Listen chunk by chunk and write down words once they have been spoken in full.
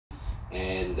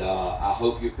And I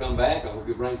hope you come back. I hope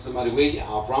you bring somebody with you.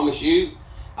 I'll promise you,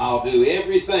 I'll do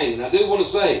everything. And I do want to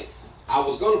say, I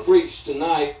was going to preach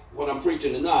tonight what I'm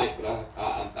preaching tonight, but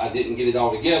I didn't get it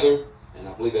all together. And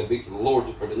I believe that'd be for the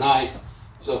Lord for tonight.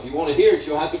 So if you want to hear it,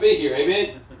 you'll have to be here.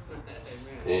 Amen?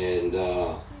 And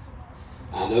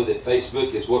I know that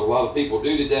Facebook is what a lot of people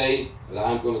do today, but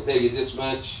I'm going to tell you this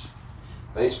much.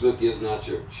 Facebook is not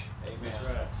church. Amen. That's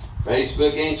right.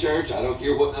 Facebook ain't church. I don't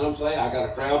care what none of them say. I got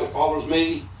a crowd that follows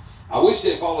me. I wish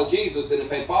they'd follow Jesus, and if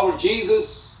they followed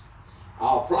Jesus,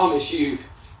 I'll promise you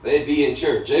they'd be in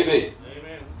church. Amen.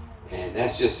 Amen. And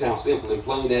that's just how simple and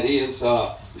plain that is.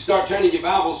 You start turning your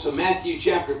Bibles to Matthew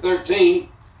chapter 13.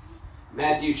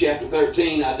 Matthew chapter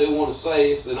 13, I do want to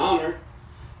say it's an honor.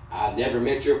 I never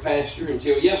met your pastor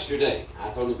until yesterday.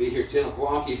 I told him to be here at 10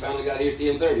 o'clock. He finally got here at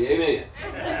 10:30.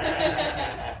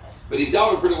 Amen. But his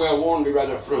daughter pretty well warned me right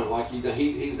up front, like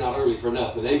he's not early for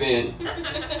nothing. Amen.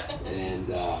 And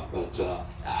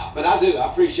but I do. I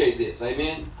appreciate this.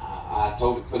 Amen. I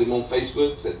told him, put him on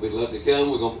Facebook, said we'd love to come.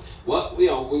 We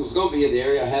was going to be in the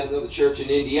area. I had another church in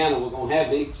Indiana. We're going to have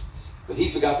me, but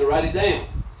he forgot to write it down.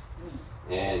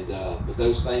 And but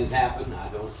those things happen.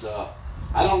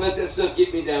 I don't let that stuff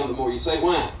get me down the more. You say,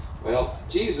 why? Well,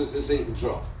 Jesus is in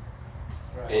control.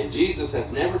 Right. And Jesus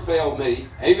has never failed me.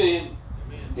 Amen.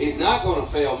 He's not going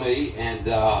to fail me, and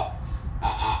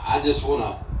I just want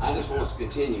us to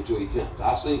continue till he comes.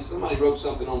 I seen somebody wrote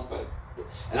something on Facebook,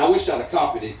 and I wish I'd have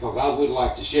copied it because I would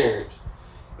like to share it.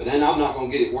 But then I'm not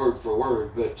going to get it word for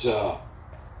word. But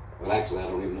well, actually, I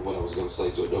don't even know what I was going to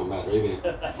say, so it don't matter. Amen.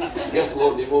 I guess the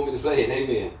Lord didn't want me to say it.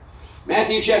 Amen.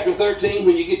 Matthew chapter 13.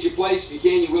 When you get your place, if you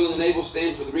can, you will and able,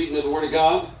 stand for the reading of the Word of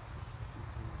God.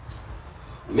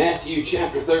 Matthew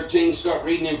chapter 13. Start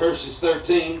reading in verses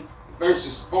 13.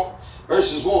 Verses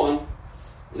 1.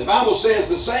 And the Bible says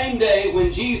the same day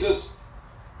when Jesus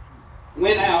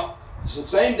went out, the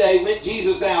same day went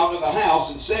Jesus out of the house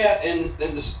and sat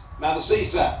by the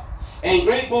seaside. And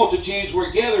great multitudes were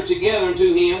gathered together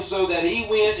unto him, so that he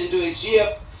went into a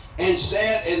ship and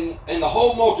sat, and the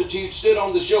whole multitude stood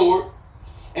on the shore.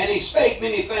 And he spake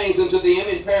many things unto them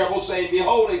in parables, saying,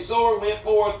 Behold, a sower went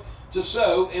forth to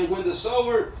sow, and when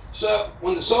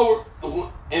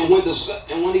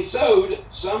he sowed,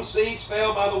 some seeds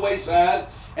fell by the wayside,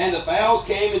 and the fowls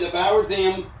came and devoured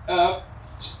them up.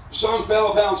 Some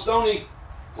fell upon stony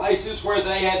places where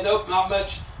they had not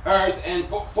much earth, and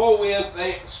forthwith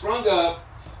they sprung up,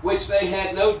 which they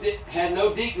had no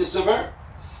deepness of earth.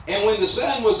 And when the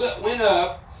sun was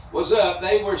up,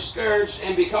 they were scourged,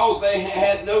 and because they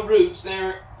had no roots,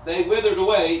 they withered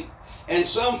away. And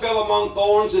some fell among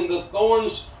thorns, and the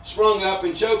thorns sprung up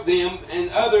and choked them, and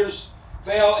others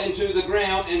fell into the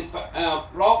ground and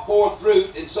brought forth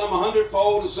fruit, and some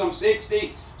 100-fold, and some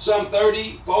 60, some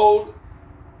 30-fold.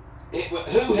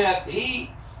 Who hath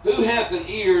an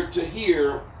ear to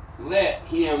hear, let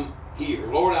him hear.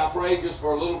 Lord, I pray just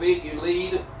for a little bit, you'd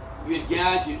lead, you'd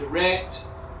guide, you'd direct.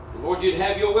 And Lord, you'd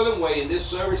have your will and way in this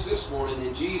service this morning.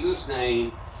 In Jesus'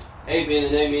 name, amen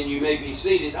and amen. You may be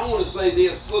seated. I want to say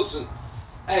this. Listen,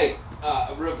 hey,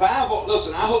 revival,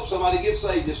 listen, I hope somebody gets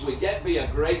saved this week. That'd be a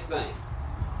great thing.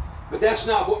 But that's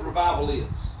not what revival is.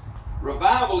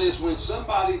 Revival is when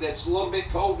somebody that's a little bit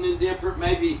cold and indifferent,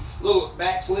 maybe a little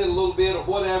backslid a little bit or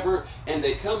whatever, and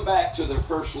they come back to their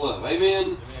first love. Amen?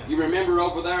 Amen. You remember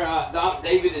over there,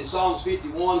 David in Psalms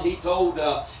 51,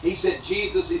 he said,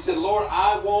 Jesus, he said, Lord,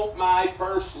 I want my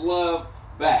first love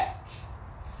back.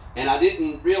 And I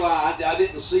didn't realize, I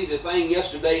didn't see the thing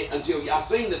yesterday until I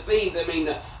seen the theme. I mean,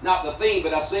 not the theme,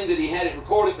 but I seen that he had it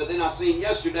recorded, but then I seen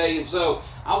yesterday. And so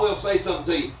I will say something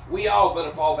to you. We all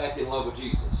better fall back in love with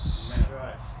Jesus. That's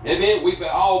right. Amen. We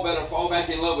all better fall back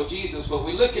in love with Jesus. But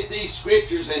we look at these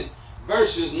scriptures in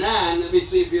verses 9. Let me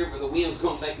see if here, the wind's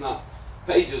going to take my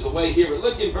pages away here. But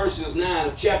look in verses 9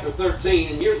 of chapter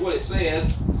 13. And here's what it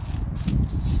says.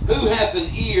 Who hath an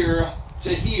ear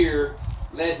to hear,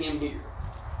 let him hear.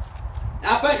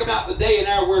 Now think about the day and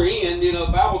hour we're in. You know,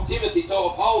 the Bible,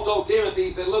 Paul told Timothy,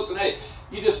 he said, listen, hey,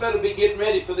 you just better be getting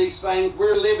ready for these things.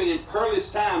 We're living in perilous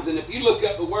times. And if you look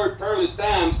up the word perilous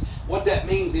times, what that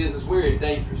means is we're in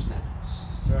dangerous times.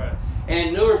 Right.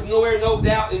 And there's no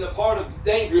doubt in the part of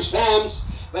dangerous times.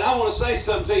 But I want to say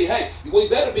something to you. Hey, we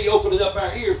better be opening up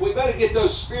our ears. We better get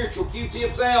those spiritual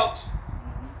Q-tips out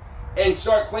and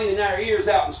start cleaning our ears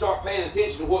out and start paying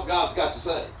attention to what God's got to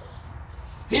say.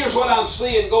 Here's what I'm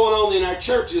seeing going on in our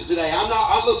churches today.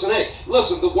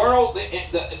 Listen, the world,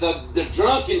 the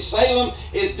drunk in Salem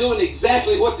is doing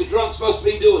exactly what the drunk's supposed to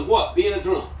be doing. What? Being a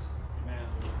drunk. Amen.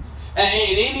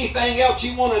 and anything else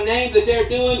you want to name that they're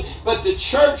doing. But the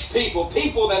church people,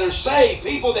 people that are saved,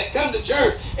 people that come to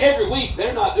church every week,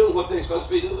 they're not doing what they're supposed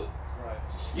to be doing.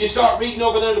 You start reading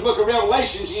over there in the book of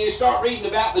Revelations, and you start reading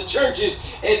about the churches,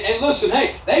 and listen,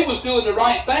 hey, they was doing the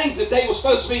right things that they were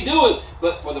supposed to be doing,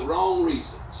 but for the wrong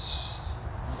reasons.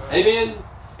 Amen?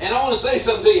 And I want to say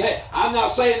something to you. Hey, I'm not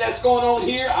saying that's going on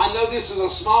here. I know this is a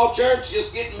small church,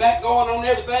 just getting back going on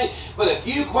everything. But if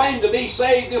you claim to be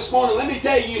saved this morning, let me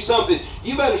tell you something.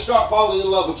 You better start falling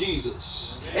in love with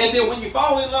Jesus. And then when you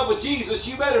fall in love with Jesus,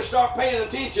 you better start paying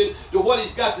attention to what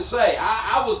He's got to say.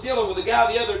 I was dealing with a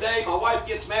guy the other day. My wife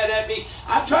gets mad at me.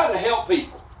 I try to help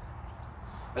people.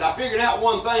 But I figured out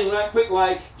one thing right quick,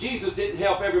 like Jesus didn't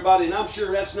help everybody, and I'm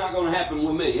sure that's not going to happen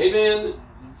with me. Amen?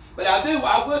 But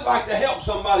I would like to help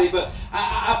somebody, but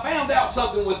I found out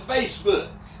something with Facebook.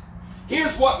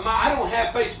 Here's what I don't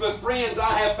have Facebook friends,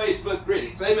 I have Facebook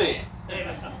critics. Amen.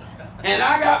 And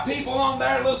I got people on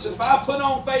there, listen, if I put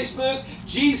on Facebook,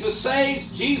 Jesus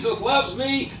saves, Jesus loves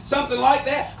me, something like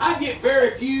that, I get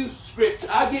very few scripture.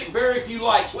 I get very few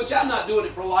likes, which I'm not doing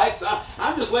it for likes.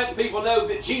 I'm just letting people know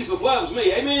that Jesus loves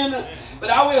me. Amen? Amen. But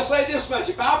I will say this much.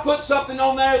 If I put something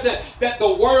on there that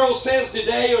the world says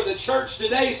today or the church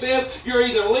today says you're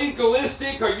either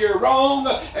legalistic or you're wrong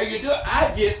or you do,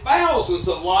 I get thousands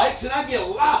of likes and I get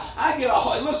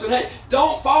listen, hey,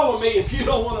 don't follow me if you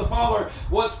don't want to follow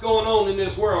what's going on in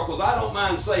this world, because I don't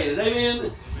mind saying it.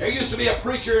 Amen? There used to be a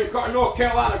preacher in North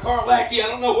Carolina, Carl Lackey. I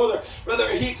don't know whether Brother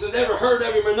Hicks has ever heard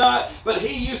of him or not, but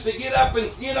he used to get up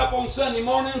on Sunday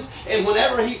mornings, and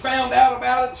whenever he found out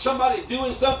about it, somebody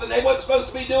doing something they wasn't supposed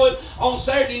to be doing on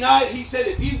Saturday night, he said,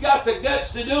 if you've got the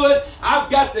guts to do it, I've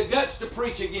got the guts to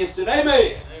preach against it.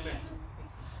 Amen. Amen.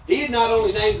 He had not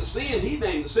only named the sin, he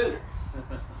named the sinner.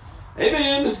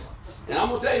 Amen. And I'm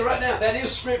going to tell you right now, that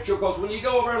is scriptural, because when you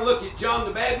go over and look at John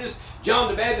the Baptist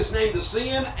named the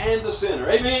sin and the sinner.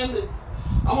 Amen?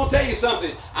 I'm going to tell you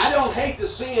something. I don't hate the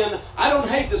sin. I don't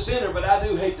hate the sinner, but I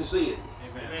do hate the sin.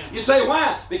 Amen. You say,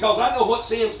 why? Because I know what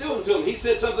sin's doing to him. He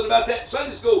said something about that in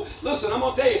Sunday school. Listen, I'm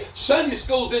going to tell you, Sunday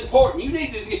school's important. You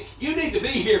need to be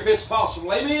here if it's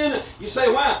possible. Amen? You say,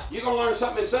 why? You're going to learn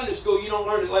something in Sunday school you don't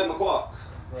learn at 11 o'clock.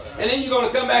 Right. And then you're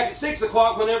going to come back at 6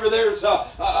 o'clock whenever there's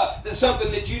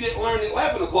something that you didn't learn at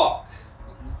 11 o'clock.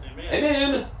 Amen.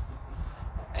 Amen.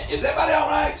 Is everybody all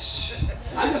right?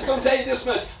 I'm just going to tell you this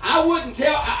much. I wouldn't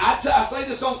tell, I say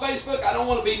this on Facebook, I don't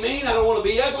want to be mean, I don't want to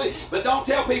be ugly, but don't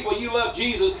tell people you love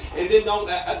Jesus and then don't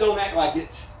act like it.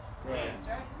 Right.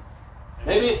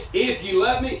 Amen. If you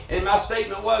love me, and my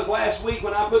statement was last week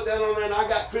when I put that on there and I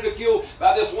got ridiculed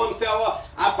by this one fella,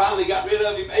 I finally got rid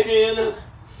of him. Amen.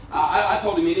 I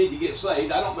told him he needed to get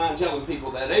saved. I don't mind telling people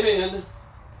that. Amen.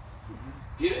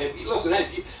 Listen,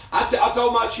 I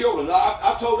told my children,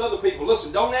 I told other people,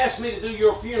 listen, don't ask me to do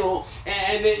your funeral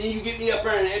and then you get me up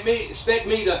there and expect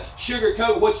me to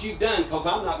sugarcoat what you've done, because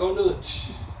I'm not going to do it.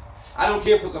 I don't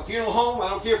care if it's a funeral home. I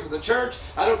don't care if it's a church.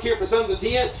 I don't care if it's under the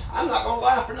tent. I'm not going to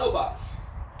lie for nobody.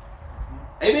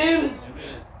 Amen?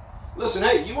 Amen. Listen,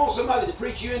 hey, you want somebody to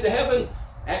preach you into heaven?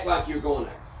 Act like you're going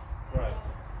there. Right.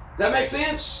 Does that make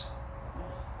sense?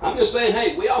 I'm just saying,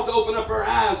 hey, we ought to open up our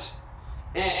eyes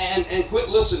and quit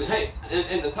listening. Hey,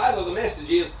 and the title of the message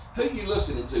is, who are you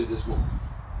listening to this morning?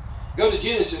 Go to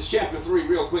Genesis chapter 3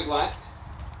 real quick like.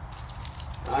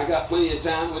 I got plenty of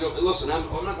time. Listen, I'm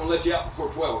not going to let you out before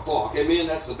 12 o'clock. Amen?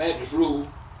 That's the Baptist rule.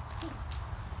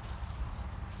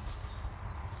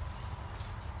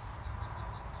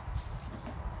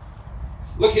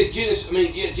 Look at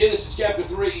Genesis chapter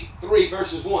 3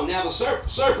 verses 1. Now the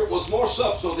serpent was more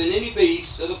subtle than any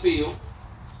beast of the field,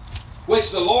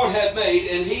 which the Lord had made,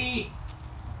 and he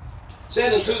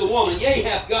said unto the woman, Yea,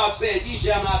 hath God said, Ye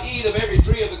shall not eat of every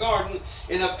tree of the garden.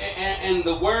 And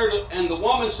the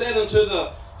woman said unto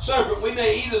the serpent, We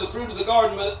may eat of the fruit of the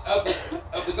garden, but of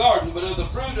the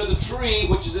fruit of the tree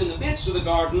which is in the midst of the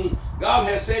garden, God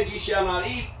hath said, Ye shall not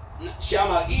eat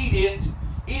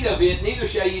of it, neither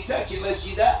shall ye touch it, lest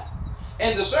ye die.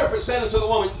 And the serpent said unto the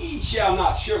woman, Ye shall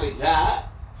not surely die.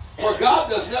 For God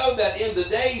doth know that in the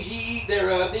days ye eat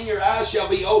thereof, then your eyes shall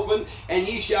be opened, and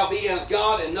ye shall be as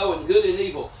God, and knowing good and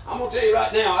evil. I'm going to tell you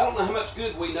right now, I don't know how much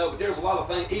good we know, but there's a lot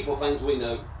of evil things we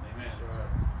know.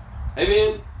 Amen.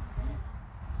 Amen.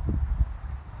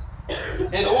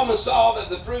 And the woman saw that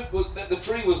the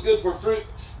tree was good for food,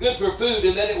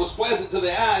 and that it was pleasant to the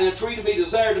eye, and a tree to be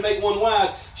desired to make one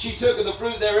wise. She took of the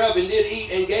fruit thereof and did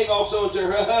eat, and gave also unto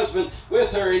her husband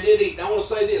with her, and did eat. Now, I want to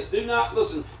say this: do not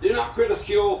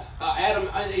ridicule Adam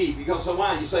and Eve, because of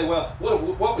why? You say, well,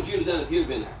 what would you have done if you'd have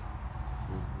been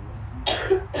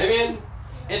there? Amen.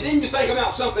 And then you think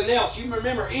about something else. You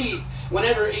remember Eve,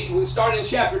 whenever we started in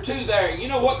chapter 2 there. You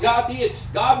know what God did?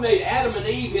 God made Adam and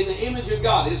Eve in the image of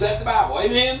God. Is that the Bible?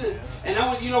 Amen?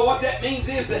 And you know what that means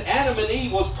is that Adam and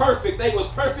Eve was perfect. They was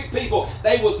perfect people.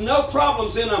 There was no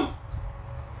problems in them.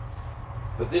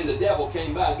 But then the devil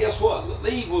came by. Guess what?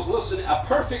 Eve was listening. A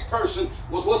perfect person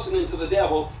was listening to the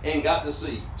devil and got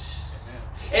deceived.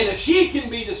 And if she can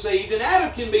be deceived and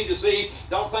Adam can be deceived,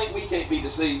 don't think we can't be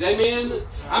deceived. Amen?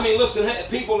 I mean, listen,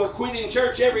 people are quitting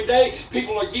church every day.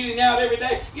 People are getting out every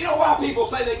day. You know why people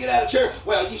say they get out of church?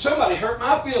 Well, somebody hurt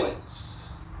my feelings.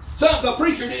 The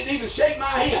preacher didn't even shake my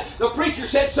hand. The preacher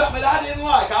said something that I didn't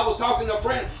like. I was talking to a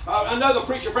friend, another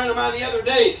preacher friend of mine the other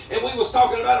day, and we was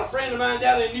talking about a friend of mine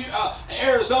down in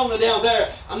Arizona down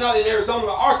there. I'm not in Arizona,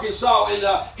 but Arkansas, and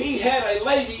he had a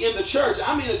lady in the church.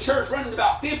 I'm in a church running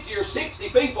about 50 or 60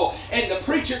 people, and the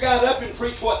preacher got up and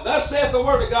preached what thus saith the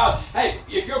word of God. Hey,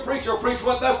 if your preacher will preach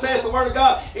what thus saith the word of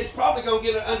God, it's probably going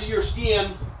to get under your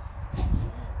skin.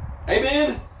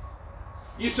 Amen?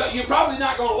 You're probably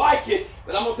not going to like it,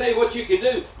 but I'm going to tell you what you can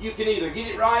do. You can either get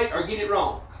it right or get it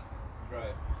wrong.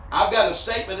 Right. I've got a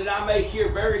statement that I make here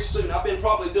very soon. I've been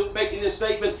probably making this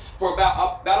statement for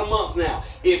about a month now.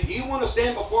 If you want to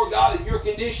stand before God in your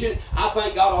condition, I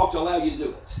think God ought to allow you to do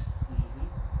it.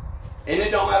 Mm-hmm. And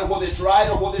it don't matter whether it's right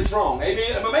or whether it's wrong.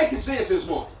 Amen? Am I making sense this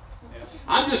morning? Yeah.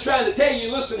 I'm just trying to tell you,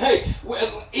 listen, hey,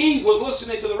 Eve was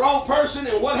listening to the wrong person,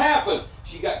 and what happened?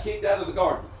 She got kicked out of the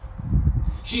garden.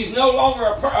 She's no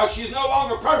longer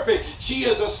perfect. She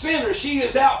is a sinner. She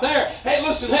is out there. Hey,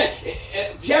 listen.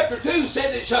 Hey, chapter 2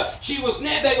 said that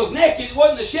they was naked. It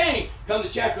wasn't ashamed. Come to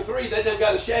chapter 3, they done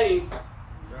got ashamed.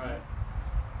 That's right.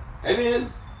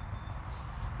 Amen.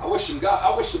 I wish some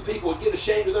people would get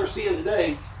ashamed of their sin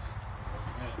today.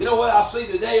 You know what I see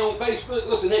today on Facebook?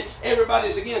 Listen,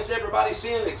 everybody's against everybody's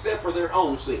sin except for their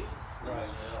own sin. Right.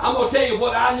 I'm going to tell you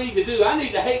what I need to do. I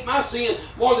need to hate my sin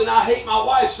more than I hate my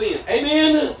wife's sin.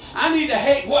 Amen? I need to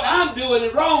hate what I'm doing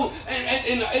and wrong and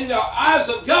in the eyes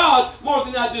of God more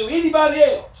than I do anybody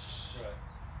else.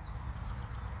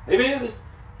 Right. Amen?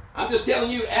 I'm just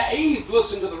telling you, Eve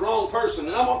listened to the wrong person.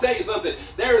 And I'm going to tell you something.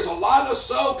 There is a lot of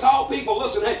so-called people.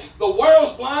 Listen, hey, the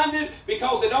world's blinded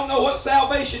because they don't know what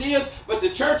salvation is, but the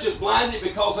church is blinded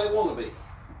because they want to be.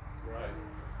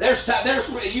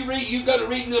 You go to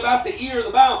reading about the ear of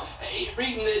the Bible.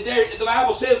 The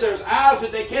Bible says there's eyes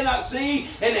that they cannot see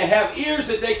and they have ears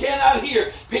that they cannot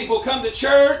hear. People come to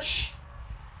church,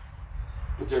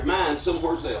 but their mind's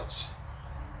somewhere else.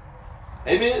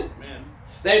 Amen? Amen.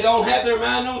 They don't have their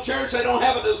mind on church. They don't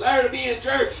have a desire to be in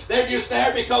church. They're just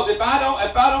there because if I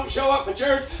don't show up for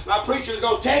church, my preacher's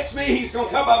going to text me. He's going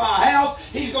to come by my house.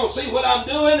 He's going to see what I'm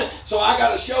doing. So I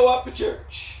got to show up for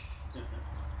church.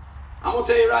 I'm going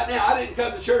to tell you right now, I didn't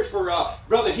come to church for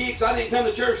Brother Hicks. I didn't come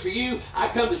to church for you. I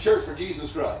come to church for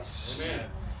Jesus Christ. Amen.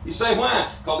 You say,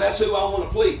 why? Because that's who I want to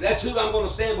please. That's who I'm going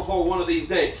to stand before one of these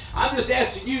days. I'm just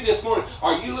asking you this morning,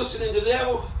 are you listening to the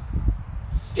devil?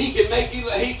 He can make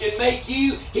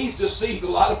you. He's deceived a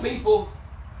lot of people.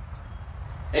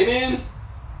 Amen.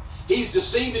 He's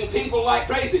deceiving people like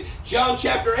crazy. John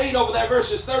chapter 8 over there,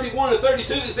 verses 31 and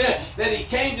 32, it said that he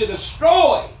came to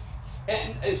destroy.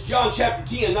 And it's John chapter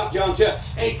 10, not John chapter.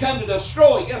 And he come to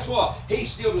destroy. Guess what?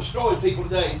 He's still destroying people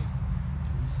today.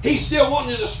 He's still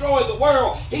wanting to destroy the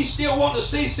world. He's still wanting to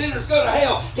see sinners go to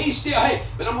hell.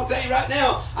 But I'm going to tell you right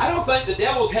now, I don't think the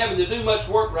devil's having to do much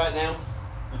work right now.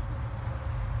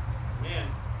 Amen.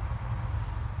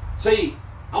 See,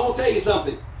 I want to tell you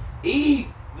something. Eve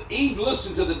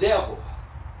listened to the devil.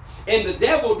 And the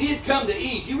devil did come to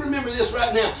Eve. You remember this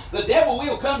right now. The devil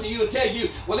will come to you and tell you,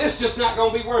 well, it's just not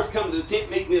going to be worth coming to the tent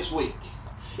meeting this week.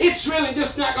 It's really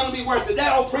just not going to be worth it.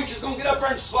 That old preacher's going to get up there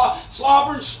and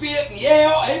slobber and spit and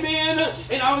yell, amen,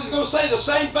 and I'm just going to say the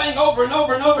same thing over and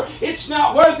over and over. It's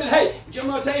not worth it. Hey, I'm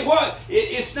going to tell you what,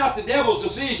 it's not the devil's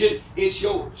decision, it's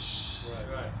yours.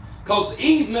 Right. Because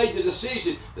Eve made the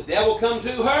decision. The devil come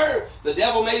to her. The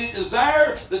devil made it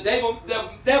desire. The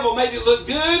devil made it look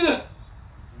good.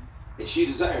 And she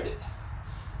desired it.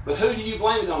 But who do you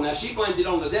blame it on? Now, she blamed it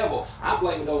on the devil. I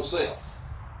blame it on self.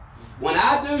 When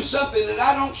I do something that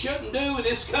I shouldn't do, and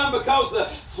it's come because the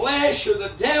flesh or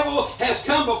the devil has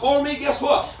come before me, guess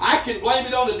what? I can blame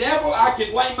it on the devil. I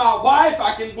can blame my wife.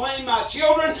 I can blame my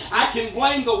children. I can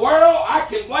blame the world. I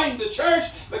can blame the church.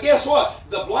 But guess what?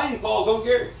 The blame falls on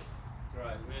Gary.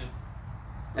 Right,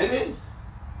 amen. Amen.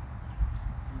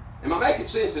 Am I making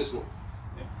sense this morning?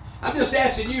 I'm just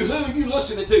asking you, who are you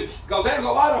listening to? Because there's a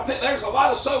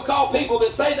lot of so-called people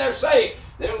that say they're saved.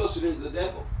 They're listening to the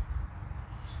devil.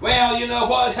 Well, you know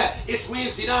what? It's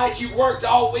Wednesday night. You've worked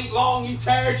all week long. You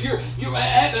tired. You're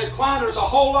at the recliner's a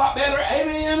whole lot better.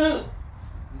 Amen.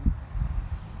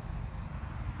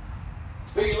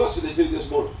 Who are you listening to this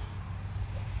morning?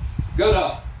 Go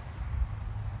to.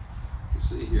 Let's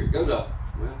see here. Go to.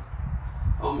 Well,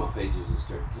 on my pages is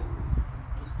turned.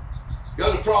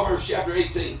 Go to Proverbs chapter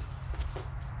 18.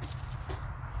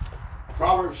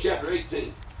 Proverbs chapter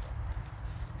 18.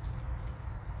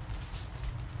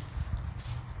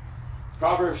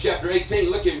 Proverbs chapter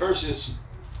 18, look in verses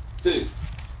 2.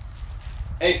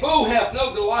 A fool hath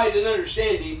no delight in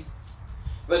understanding,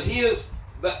 but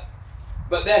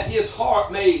that his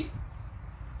heart may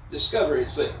discover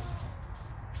itself.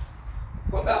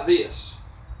 What about this?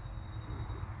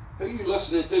 Who are you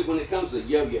listening to when it comes to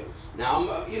yo-yos?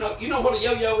 Now, you know what a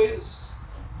yo-yo is?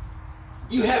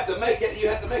 You have to make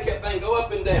that thing go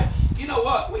up and down. You know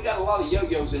what? We got a lot of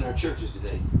yo-yos in our churches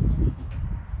today.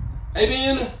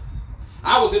 Amen.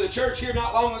 I was in a church here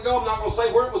not long ago. I'm not going to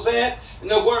say where it was at.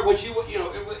 No word, which it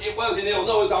was in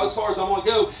Illinois, as far as I want to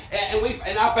go.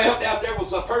 And I found out there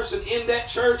was a person in that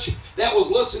church that was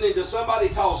listening to somebody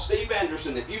called Steve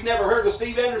Anderson. If you've never heard of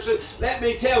Steve Anderson, let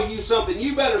me tell you something.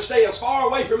 You better stay as far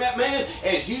away from that man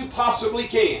as you possibly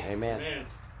can. Amen. Amen.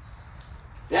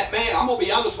 That man, I'm going to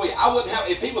be honest with you, I wouldn't have,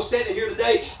 if he was standing here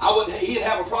today, he'd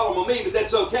have a problem with me, but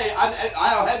that's okay.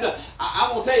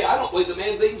 I won't tell you, I don't believe the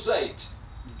man's even saved.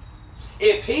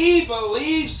 If he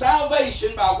believes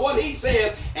salvation by what he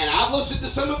says, and I've listened to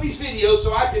some of his videos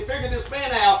so I can figure this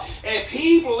man out, if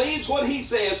he believes what he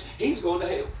says, he's going to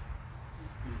hell.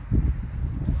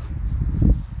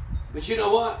 But you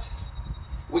know what?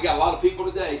 We got a lot of people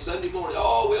today, Sunday morning,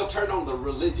 we'll turn on the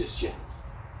religious channel.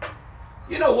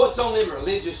 You know what's on them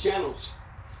religious channels?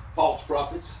 False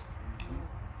prophets.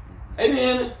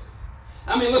 Amen.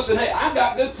 I mean, listen, hey, I've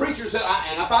got good preachers and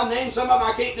if I name some of them,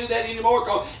 I can't do that anymore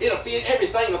because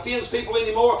everything offends people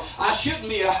anymore. I should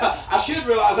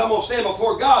realize I'm going to stand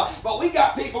before God. But we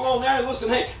got people on there, and listen,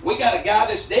 hey, we got a guy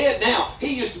that's dead now.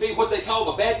 He used to be what they call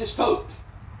the Baptist Pope.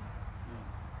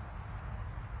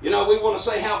 You know, we want to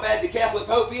say how bad the Catholic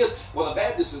Pope is. Well, the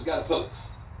Baptist has got a Pope.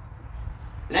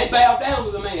 And they bow down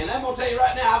to the man. I'm going to tell you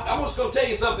right now, I'm just going to tell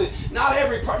you something. Not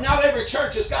every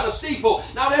church has got a steeple.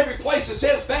 Not every place that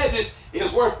says Baptist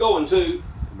is worth going to.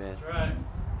 Amen. That's right.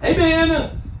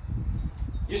 Amen.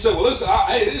 You say, well, listen,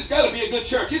 it's got to be a good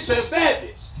church. It says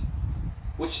Baptist.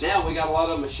 Which now we got a lot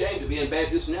of them ashamed of being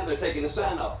Baptist, and now they're taking the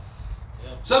sign off.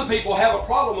 Yep. Some people have a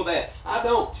problem with that. I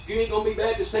don't. If you ain't going to be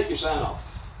Baptist, take your sign off.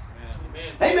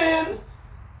 Amen. Amen.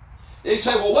 And you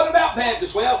say, well, what about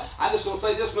Baptist? Well, I just want to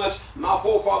say this much. My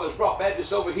forefathers brought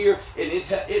Baptist over here, and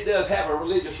it does have a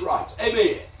religious rights.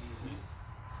 Amen.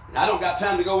 Mm-hmm. And I don't got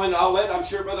time to go into all that. I'm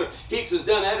sure Brother Hicks has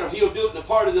done that, or he'll do it in a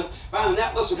part of the finding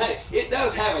that. Listen, hey, it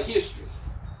does have a history.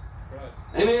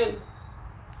 Right. Amen.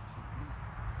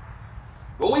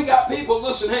 But we got people,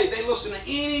 listen, hey, they listen to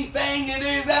anything that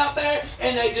is out there,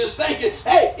 and they just thinking,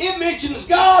 hey, it mentions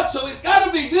God, so it's got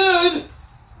to be good.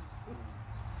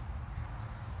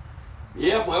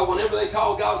 Yeah, well, whenever they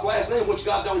call God's last name, which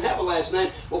God don't have a last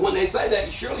name, but when they say that,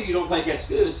 surely you don't think that's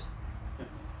good.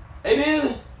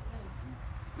 Amen?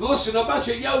 Listen, a bunch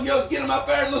of yo-yos, get them up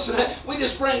there. Listen, we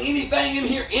just bring anything in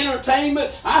here,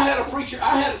 entertainment. I had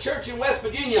a church in West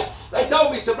Virginia. They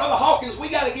told me, said, Brother Hawkins, we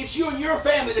got to get you and your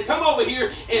family to come over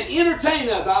here and entertain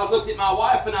us. I looked at my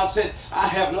wife and I said, I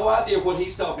have no idea what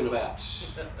he's talking about.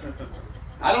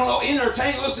 I don't know,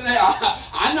 entertain. Listen,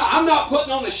 I'm not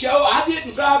putting on a show. I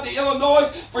didn't drive to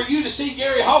Illinois for you to see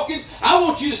Gary Hawkins. I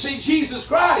want you to see Jesus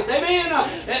Christ. Amen.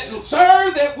 And,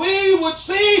 sir, that we would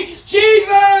see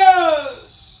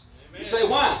Jesus. Amen. You say,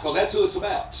 why? Because that's who it's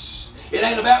about. It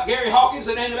ain't about Gary Hawkins.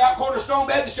 It ain't about Cornerstone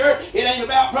Baptist Church. It ain't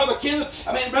about Brother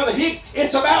Hicks.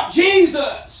 It's about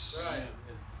Jesus. Right.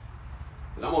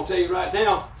 But I'm going to tell you right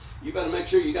now, you better make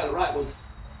sure you got the right one.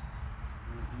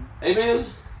 Mm-hmm. Amen.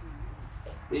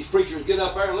 These preachers get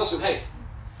up there and listen, hey,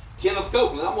 Kenneth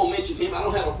Copeland, I'm going to mention him. I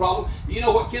don't have a problem. You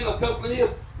know what Kenneth Copeland is?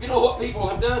 You know what people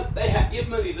have done? They have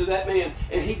given money to that man,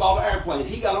 and he bought an airplane.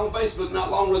 He got on Facebook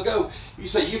not long ago. You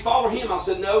say, you follow him? I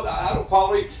said, no, I don't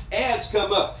follow him. Ads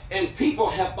come up, and people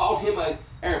have bought him an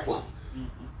airplane.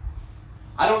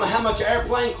 I don't know how much an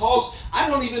airplane costs. I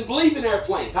don't even believe in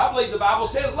airplanes. I believe the Bible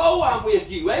says, lo, I'm with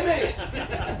you. Amen.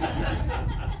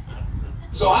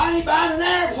 So I ain't buying an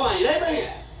airplane.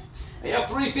 Amen.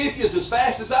 F-350 is as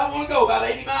fast as I want to go, about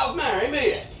 80 miles an hour.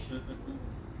 Amen.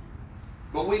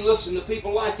 But we listen to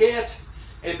people like that,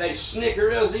 and they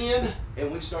snicker us in,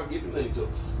 and we start giving money to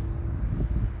them.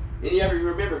 Any of you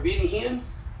remember Benny Hinn?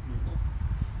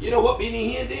 You know what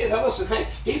Benny Hinn did? Now listen, hey,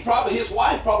 his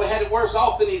wife probably had it worse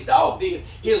off than his dog did.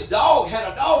 His dog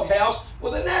had a doghouse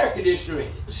with an air conditioner in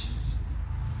it.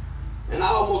 And I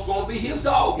almost want to be his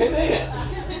dog, amen.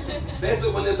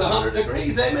 Especially when it's 100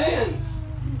 degrees, amen.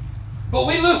 But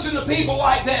we listen to people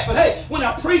like that. But hey, when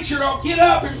a preacher will get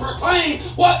up and proclaim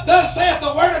what thus saith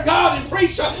the word of God and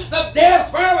preach the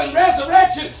death, burial, and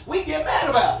resurrection, we get mad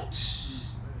about it.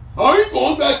 I ain't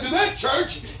going back to that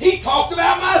church. He talked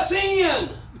about my sin.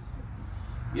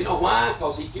 You know why?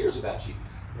 Because he cares about you.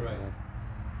 Right.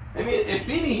 I mean,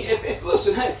 if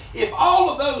listen, hey, if all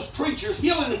of those preachers,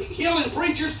 healing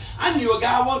preachers, I knew a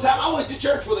guy one time. I went to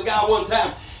church with a guy one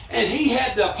time, and he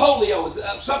had polio,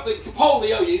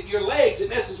 polio. Your legs, it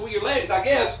messes with your legs, I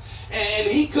guess. And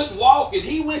he couldn't walk, and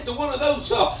he went to one of those.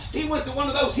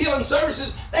 Healing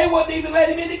services. They wouldn't even let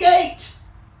him in the gate.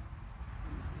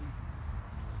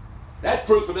 That's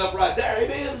proof enough right there,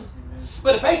 amen.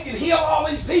 But if they can heal all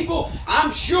these people, I'm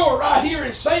sure right here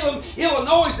in Salem,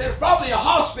 Illinois, there's probably a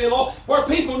hospital where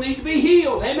people need to be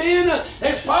healed. Amen?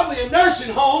 There's probably a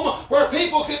nursing home where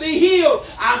people can be healed.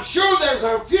 I'm sure there's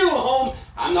a funeral home.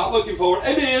 I'm not looking for it.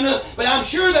 Amen? But I'm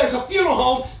sure there's a funeral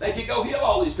home that can go heal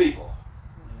all these people.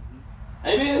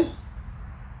 Amen?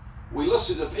 We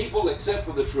listen to people except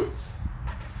for the truth.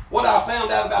 What I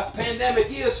found out about the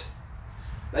pandemic is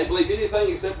they believe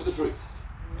anything except for the truth.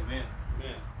 Amen.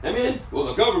 Amen? Well,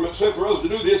 the government said for us to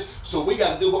do this, so we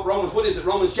got to do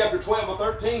Romans chapter 12 or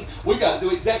 13? We got to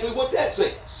do exactly what that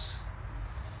says.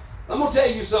 I'm going to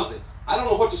tell you something. I don't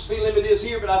know what the speed limit is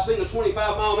here, but I seen a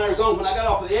 25-mile-an-hour zone when I got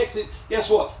off of the exit. Guess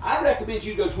what? I recommend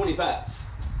you go 25.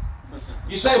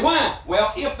 You say, why?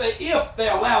 Well, if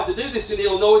they're allowed to do this in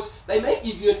Illinois, they may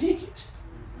give you a ticket.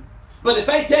 But if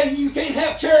they tell you can't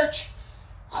have church,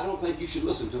 I don't think you should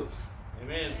listen to them.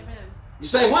 Amen. You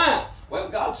say, why? Well,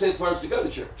 God said for us to go to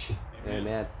church.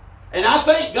 Amen. And I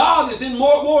think God is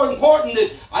more important than,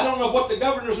 I don't know what the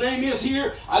governor's name is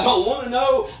here. I don't want to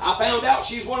know. I found out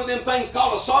she's one of them things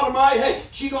called a sodomite. Hey,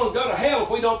 she's going to go to hell if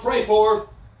we don't pray for her.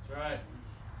 That's right.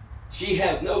 She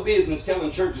has no business telling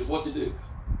churches what to do.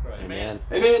 Right. Amen.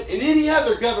 Amen. And any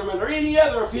other government or any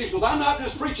other officials, I'm not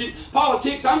just preaching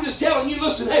politics. I'm just telling you,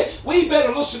 listen, hey, we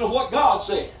better listen to what God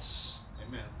says.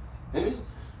 Amen. Amen.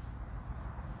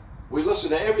 We listen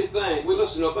to everything. We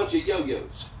listen to a bunch of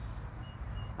yo-yos.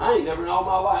 I ain't never in all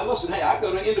my life. Listen, hey, I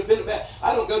go to independent Baptist.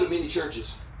 I don't go to many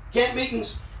churches. Camp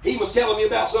meetings. He was telling me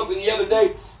about something the other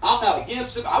day. I'm not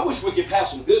against them. I wish we could have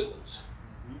some good ones.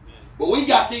 But we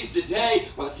got these today.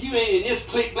 Well, if you ain't in this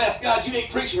clique, bless God, you ain't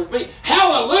preaching for me.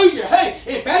 Hallelujah. Hey,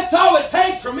 if that's all it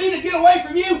takes for me to get away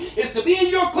from you is to be in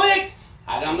your clique,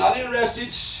 I'm not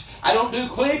interested. I don't do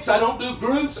cliques. I don't do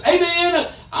groups.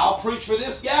 Amen. I'll preach for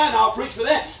this guy and I'll preach for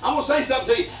that. I'm going to say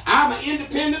something to you. I'm an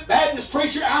independent Baptist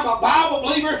preacher. I'm a Bible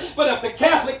believer. But if the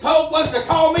Catholic Pope was to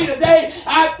call me today,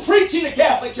 I'd preach in the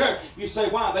Catholic Church. You say,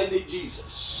 why? They need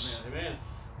Jesus. Amen.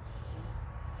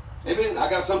 Amen. I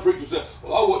got some preachers that say,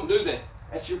 well, I wouldn't do that.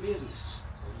 That's your business.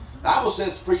 The Bible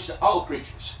says preach to all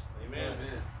creatures. Amen.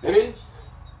 Amen.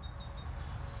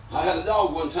 I had a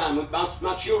dog one time.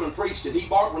 My children preached, and he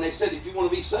barked when they said, if you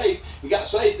want to be saved, you got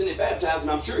saved, then they baptized,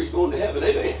 and I'm sure he's going to heaven.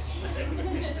 Amen.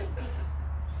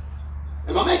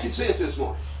 Am I making sense this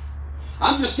morning?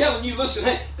 I'm just telling you, listen,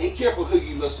 hey, be careful who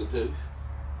you listen to.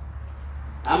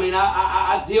 I mean,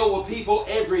 I deal with people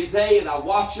every day, and I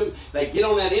watch them. They get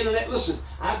on that internet. Listen,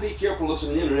 I'd be careful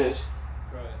listening to the internet.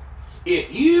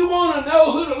 If you want to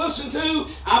know who to listen to,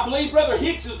 I believe Brother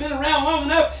Hicks has been around long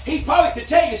enough. He probably could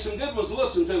tell you some good ones to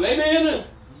listen to. Amen?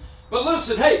 But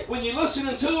listen, hey, when you're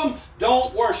listening to them,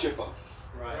 don't worship them.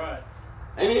 Right.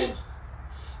 Amen?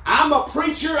 I'm a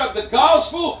preacher of the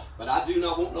gospel, but I do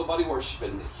not want nobody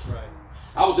worshiping me. Right.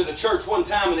 I was in a church one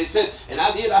time, and they said, and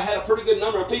I had a pretty good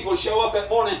number of people show up that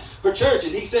morning for church,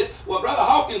 and he said, well, Brother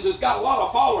Hawkins has got a lot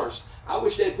of followers. I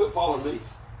wish they'd quit following me.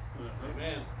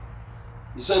 Amen.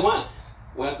 You say, why?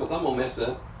 Well, because I'm going to mess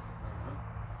up.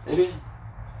 Amen.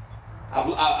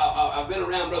 I've been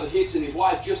around Brother Hicks and his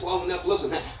wife just long enough.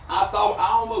 Listen, hey, I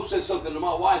almost said something to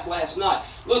my wife last night.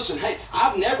 Listen, hey,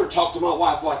 I've never talked to my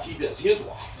wife like he does his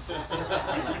wife.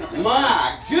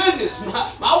 My goodness,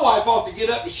 my wife ought to get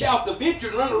up and shout the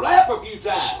victory and run a lap a few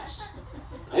times.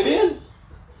 Amen?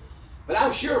 But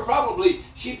I'm sure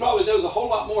she probably knows a whole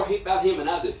lot more about him than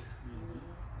I do.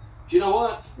 You know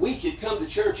what? We could come to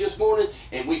church this morning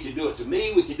and we could do it to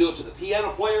me, we could do it to the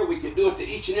piano player, we could do it to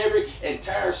each and every, and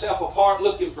tear ourselves apart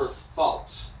looking for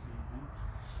faults.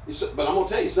 But I'm going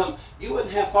to tell you something. You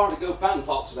wouldn't have far to go finding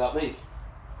faults about me.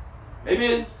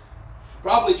 Amen?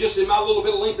 Probably just in my little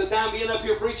bit of length of time being up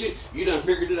here preaching, you done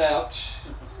figured it out.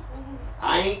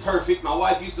 I ain't perfect. My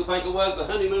wife used to think it was. The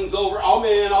honeymoon's over. Oh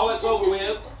man, all that's over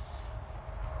with.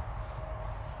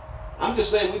 I'm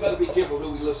just saying we better be careful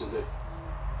who we listen to.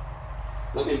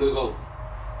 Let me move on.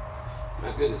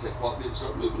 My goodness, that clock didn't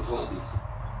start moving until I did.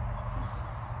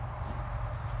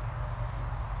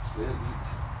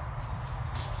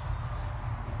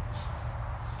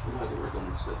 I'm going to work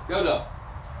on this stuff. Go to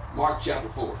Mark chapter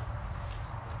 4.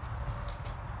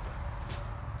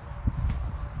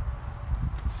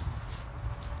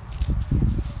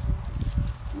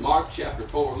 Mark chapter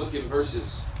 4. Look in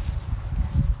verses.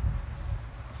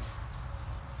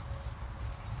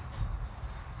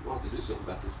 I want to do something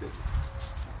about this picture.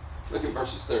 Look in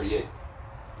verses 38.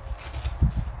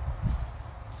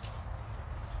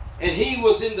 And he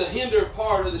was in the hinder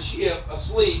part of the ship,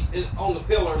 asleep on the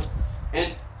pillar,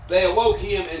 and they awoke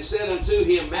him and said unto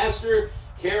him, Master,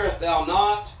 carest thou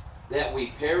not that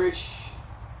we perish?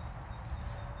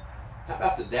 How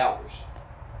about the doubters?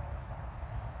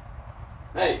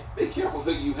 Hey, be careful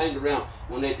who you hang around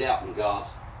when they doubt in God.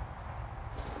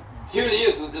 Here it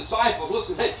is, the disciples,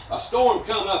 listen, hey, a storm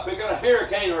come up, they got a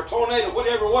hurricane or a tornado,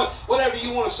 whatever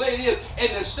you want to say it is,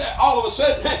 and all of a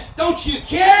sudden, hey, don't you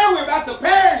care? We're about to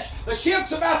perish. The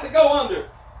ship's about to go under.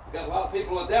 We got a lot of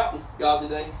people that doubting God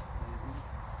today.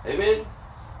 Amen?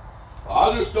 Well,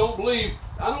 I just don't believe.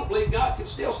 I don't believe God can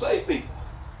still save people.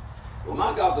 Well,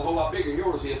 my God's a whole lot bigger than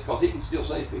yours is because he can still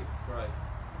save people. Right.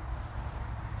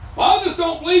 Well, I just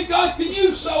don't believe God can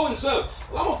use so and so.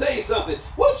 Well, I'm going to tell you something.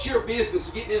 What's your business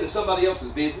getting into somebody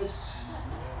else's business?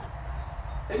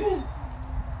 Amen.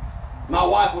 My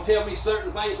wife will tell me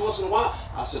certain things once in a while.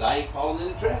 I said, I ain't falling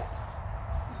in the trap.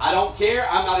 I don't care.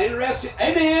 I'm not interested.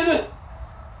 Amen.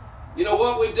 You know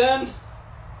what we've done?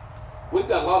 We've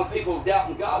got a lot of people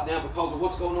doubting God now because of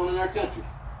what's going on in our country.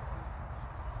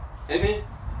 Amen.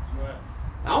 Right.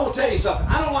 I want to tell you something.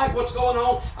 I don't like what's going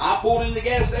on. I pulled in the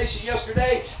gas station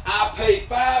yesterday. I paid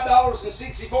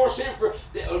 $5.64 for,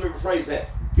 let me rephrase that.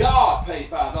 God paid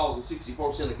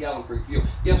 $5.64 a gallon for fuel.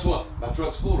 Guess what? My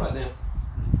truck's full right now.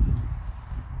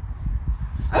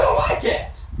 I don't like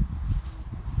that.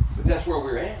 But that's where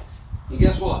we're at. And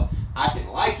guess what? I can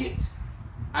like it.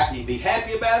 I can be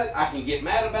happy about it. I can get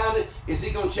mad about it. Is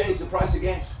it going to change the price of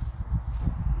gas?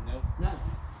 Nope. No.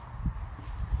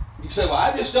 You say, well,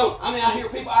 I just don't. I mean, I hear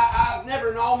people, I've never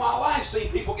in all my life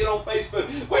seen people get on Facebook,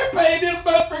 we're paying this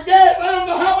much for gas. I don't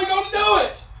know how we're going to do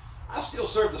it. I still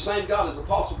serve the same God as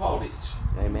Apostle Paul did.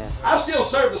 Amen. I still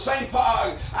serve the same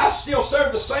God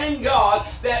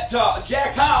that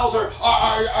Jack Hyles or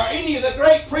any of the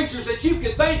great preachers that you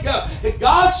can think of.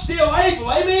 God's still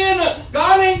able. Amen.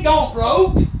 God ain't gone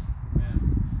broke.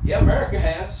 Amen. Yeah, America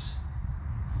has.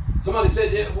 Somebody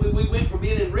said that we went from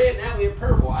being in red, now we're in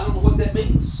purple. I don't know what that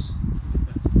means.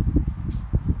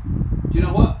 Do you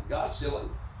know what? God's still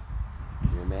able.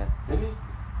 Amen. Amen.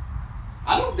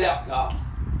 I don't doubt God.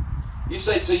 You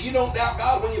say, so you don't doubt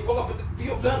God when you pull up at the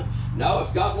field done? No,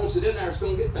 if God wants it in there, it's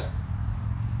going to get there.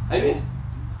 Amen.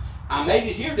 I made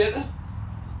it here, didn't I?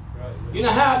 Right. You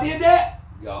know how I did that?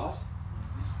 God.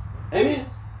 Amen.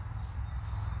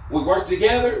 We work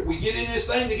together. We get in this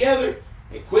thing together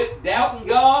and quit doubting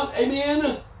God.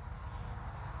 Amen.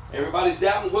 Everybody's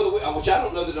doubting whether which I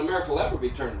don't know that America will ever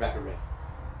be turned back around.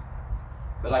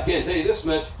 But I can tell you this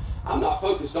much. I'm not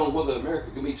focused on whether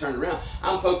America can be turned around.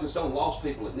 I'm focused on lost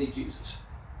people that need Jesus.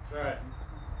 Right.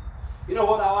 You know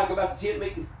what I like about the tent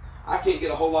meeting? I can't get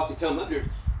a whole lot to come under it,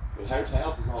 but there's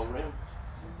houses all around.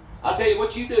 I'll tell you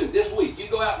what you do this week. You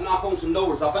go out and knock on some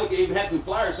doors. I think they even had some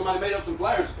flyers. Somebody made up some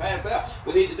flyers to pass out.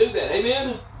 We need to do that.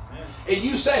 Amen? Amen. And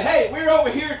you say, hey, we're over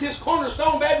here at this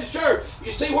Cornerstone Baptist Church.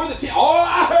 You see where the tent... Oh,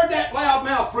 I heard that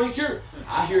loudmouth preacher.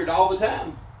 I hear it all the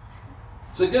time.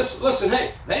 So just listen,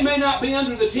 hey, they may not be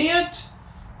under the tent,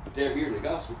 but they're hearing the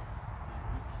gospel.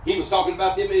 He was talking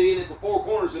about them being at the four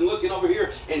corners and looking over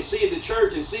here and seeing the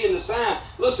church and seeing the sign.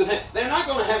 Listen, hey, they're not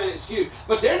going to have an excuse,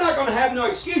 but they're not going to have no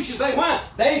excuse. You say, why?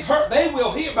 They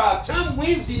will hear by the time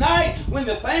Wednesday night when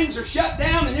the things are shut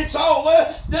down and it's all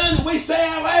done and we say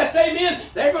our last amen,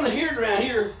 they're going to hear it around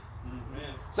here.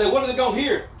 Amen. Say, what are they going to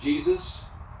hear? Jesus.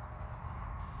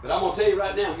 But I'm going to tell you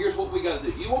right now, here's what we got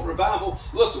to do. You want revival?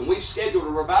 Listen, we've scheduled a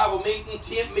revival meeting,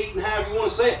 tent meeting, however you want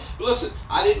to say it. But listen,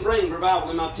 I didn't bring revival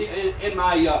in my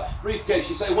briefcase.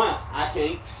 You say, why? I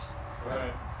can't.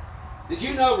 Right. Did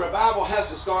you know revival has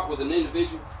to start with an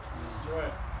individual? That's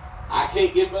right. I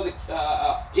can't give Brother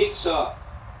Hicks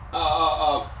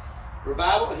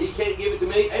revival. He can't give it to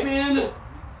me. Amen.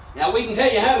 Now we can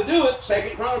tell you how to do it.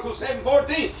 2 Chronicles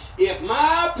 7:14. If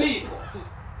my people,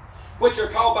 which are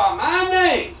called by my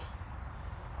name,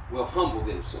 will humble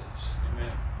themselves.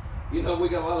 Amen. You know, we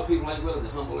got a lot of people ain't willing to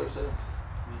humble themselves.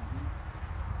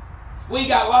 We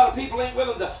got a lot of people ain't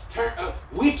willing to turn a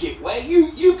wicked way.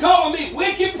 You calling me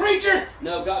wicked, preacher?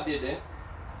 No, God did that.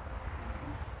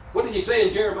 What did he say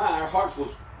in Jeremiah? Our hearts was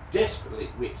desperately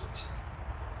wicked.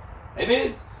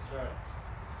 Amen? That's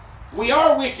right. We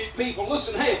are wicked people.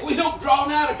 Listen, hey, if we don't draw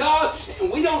nigh to God,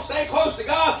 and we don't stay close to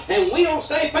God, and we don't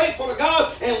stay faithful to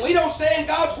God, and we don't stay in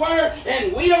God's Word,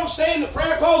 and we don't stay in the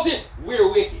prayer closet, we're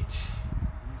wicked.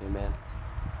 Amen.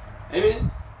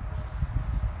 Amen?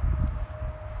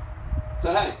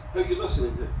 So, hey, who you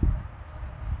listening to?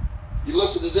 You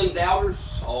listen to them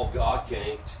doubters? Oh, God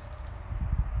can't.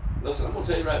 Listen, I'm going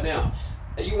to tell you right now.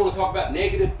 You want to talk about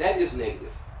negative? That is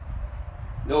negative.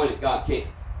 Knowing that God can.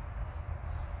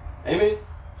 Amen?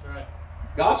 That's right.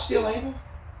 God's still able.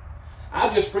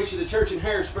 I just preached at a church in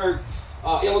Harrisburg,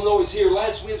 Illinois here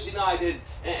last Wednesday night,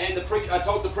 and the preacher, I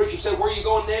told the preacher, said, where are you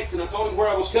going next? And I told him where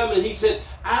I was coming, and he said,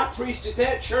 I preached at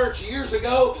that church years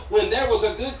ago when there was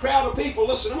a good crowd of people.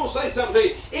 Listen, I'm going to say something to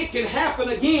you. It can happen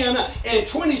again in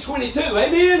 2022.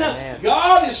 Amen? Amen.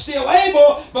 God is still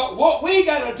able, but what we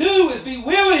got to do is be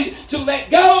willing to let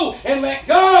go and let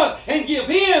God and give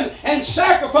in and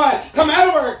sacrifice. Come out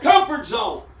of our comfort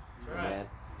zone. That's right. Amen.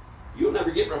 You'll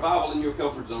never get revival in your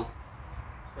comfort zone.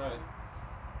 That's right.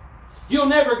 You'll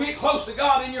never get close to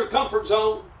God in your comfort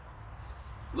zone.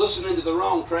 Listening to the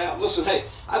wrong crowd. Listen, hey,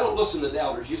 I don't listen to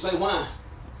doubters. You say, why?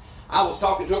 I was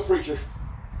talking to a preacher,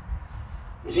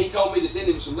 and he told me to send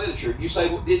him some literature. You say,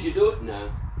 well, did you do it? No.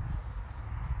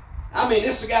 I mean,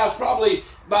 this guy's probably,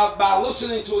 by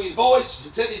listening to his voice, he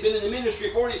said he'd been in the ministry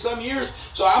 40-some years,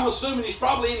 so I'm assuming he's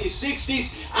probably in his 60s.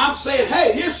 I'm saying,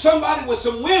 hey, here's somebody with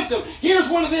some wisdom. Here's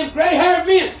one of them gray-haired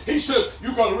men. He says,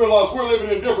 you got to realize we're living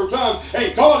in different times,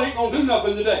 and God ain't going to do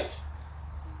nothing today.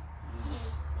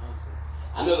 Nonsense.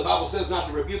 I know the Bible says not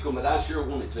to rebuke them, but I sure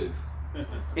wanted to.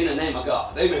 In the name of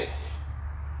God. Amen.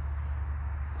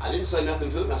 I didn't say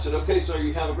nothing to him. I said, okay, sir,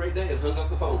 you have a great day, and hung up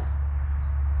the phone.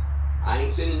 I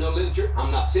ain't sending no literature. I'm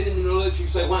not sending you no literature. You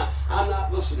say, why? I'm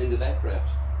not listening to that crap.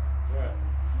 That's right.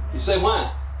 You say,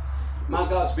 why? My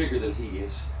God's bigger than he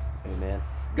is. Amen.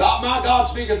 God, my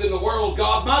God's bigger than the world's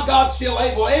God. My God's still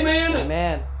able. Amen?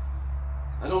 Amen.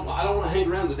 I don't want to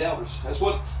hang around the doubters. That's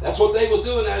what they was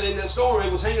doing there in that storm. They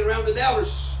was hanging around the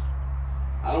doubters.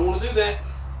 I don't want to do that.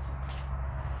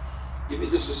 Give me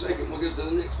just a second. We'll get to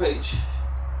the next page.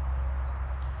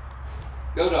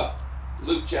 Go to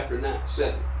Luke chapter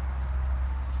 7.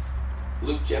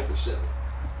 Luke chapter 7.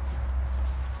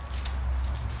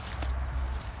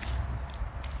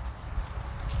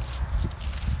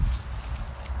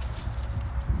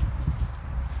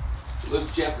 Luke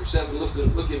chapter 7,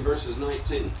 look in verses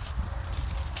 19.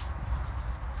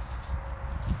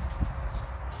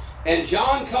 And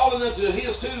John, calling unto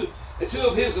his two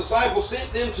of his disciples,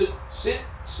 sent them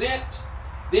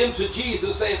to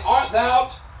Jesus, saying, art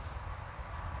thou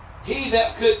he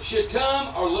that should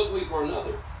come, or look we for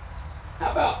another?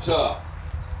 How about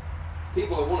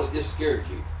people that want to discourage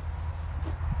you?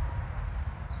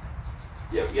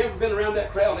 You ever been around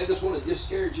that crowd? They just want to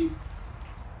discourage you.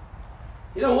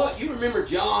 You know what? You remember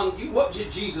John. What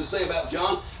did Jesus say about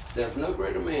John? There's no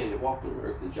greater man that walked on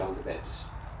earth than John the Baptist.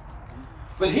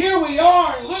 But here we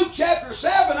are in Luke chapter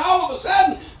 7. All of a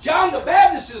sudden, John the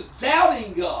Baptist is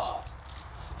doubting God.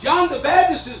 John the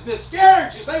Baptist is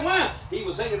discouraged. You say, why? He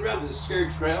was hanging around the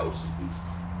discouraged crowds.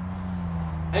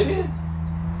 Amen.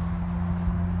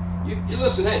 You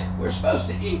listen, hey, we're supposed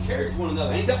to encourage one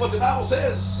another. Ain't that what the Bible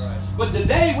says? Right. But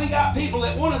today we got people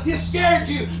that want to discourage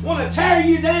you, want to tear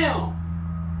you down.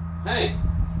 Hey,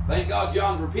 thank God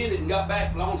John repented and got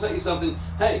back, but I want to tell you something.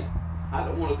 Hey, I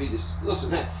don't want to be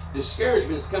listen, hey,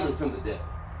 discouragement is coming from the devil.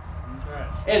 That's right.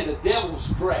 And the devil's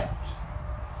crowd.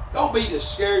 Don't be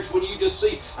discouraged when you just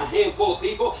see a handful of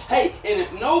people. Hey, and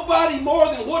if nobody more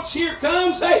than what's here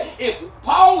comes, hey, if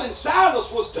Paul and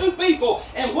Silas was two people,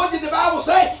 and what did the Bible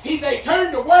say? They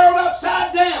turned the world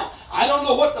upside down. I don't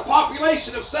know what the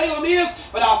population of Salem is,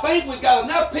 but I think we've got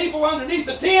enough people underneath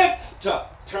the tent to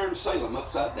turn Salem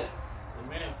upside down.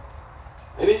 Amen.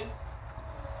 Amen?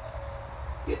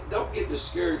 Don't get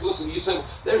discouraged. Listen, you say, well,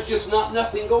 there's just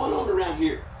nothing going on around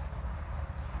here.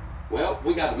 Well,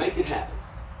 we got to make it happen.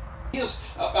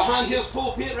 Behind his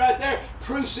pulpit right there,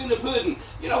 proofs in the pudding.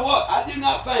 You know what? I do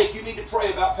not think you need to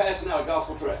pray about passing out a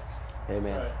gospel tract.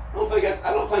 Amen. Right.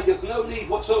 I don't think there's no need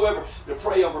whatsoever to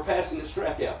pray over passing this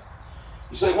tract out.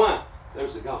 You say, why?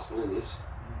 There's the gospel in this.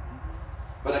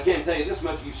 But I can tell you this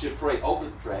much, you should pray over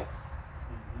the tract.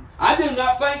 I do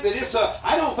not think that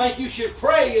I don't think you should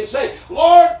pray and say,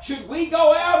 Lord, should we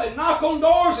go out and knock on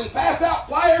doors and pass out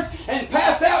flyers and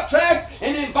pass out tracts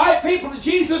and invite people to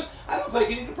Jesus? I don't think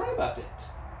you need to pray about that.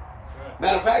 Right.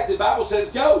 Matter of fact, the Bible says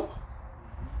go.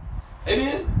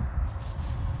 Amen?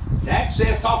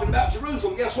 Access talking about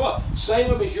Jerusalem. Guess what?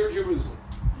 Salem is your Jerusalem.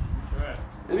 That's right.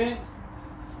 Amen?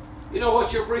 You know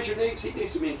what your preacher needs? He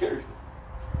needs some encouragement.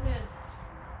 Amen.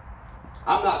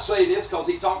 I'm not saying this because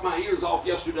he talked my ears off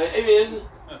yesterday. Amen?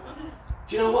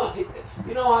 Do you know what?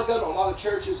 You know, I go to a lot of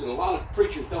churches and a lot of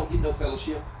preachers don't get no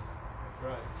fellowship.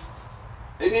 That's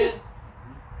right. Amen?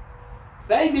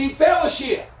 They need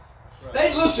fellowship. That's right.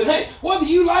 They listen, hey, whether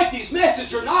you like his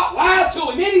message or not, lie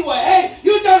to him anyway. Hey,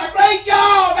 you've done a great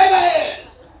job. Amen.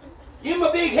 Give him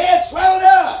a big head, swell it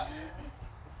up.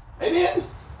 Amen.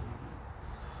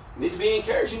 You need to be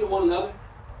encouraging to one another.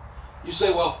 You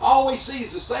say, well, all we see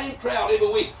is the same crowd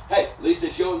every week. Hey, at least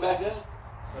they're showing back up.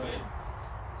 Right.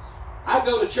 I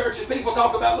go to church and people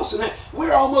talk about, listen, hey,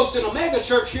 we're almost in a mega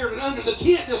church here under the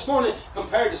tent this morning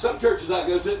compared to some churches I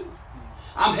go to.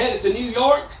 I'm headed to New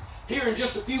York here in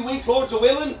just a few weeks, Lord's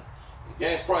willing.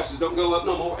 Gas prices don't go up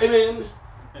no more. Amen.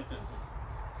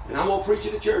 And I'm going to preach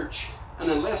at a church.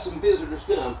 And unless some visitors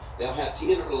come, they'll have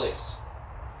 10 or less.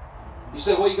 You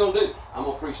say, what are you going to do? I'm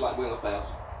going to preach like we're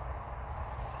 1,000.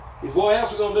 What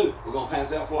else are we going to do? We're going to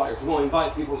pass out flyers. We're going to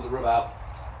invite people to the revival.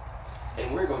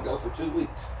 And we're going to go for 2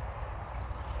 weeks.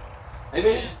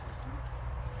 Amen.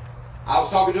 I was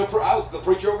talking to the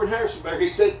preacher over in Harrisonburg. He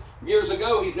said years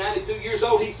ago, he's 92 years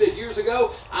old. He said years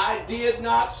ago, I did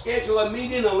not schedule a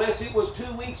meeting unless it was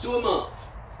 2 weeks to a month.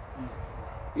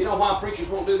 You know why preachers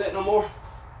won't do that no more?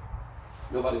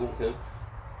 Nobody won't come.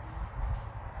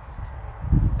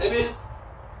 Amen.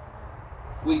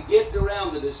 We get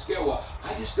around the despair. Well,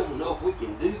 I just don't know if we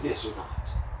can do this or not.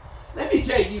 Let me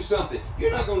tell you something.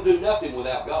 You're not going to do nothing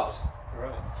without God.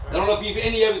 Right. I don't know if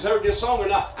any of us heard this song or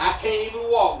not. I can't even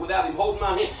walk without him holding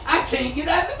my hand. I can't get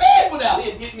out of the bed without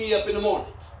him getting me up in the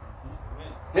morning.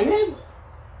 Amen. Amen.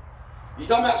 You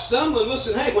talking about stumbling?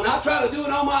 Listen, hey, when I try to do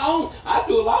it on my own, I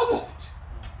do a lot of it.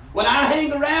 When I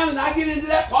hang around and I get into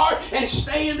that part and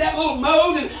stay in that little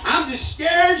mode and I'm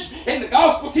discouraged and the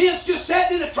gospel tent's just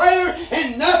sitting in a trailer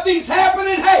and nothing's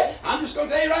happening, hey, I'm just going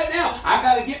to tell you right now, I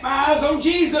got to get my eyes on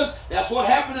Jesus. That's what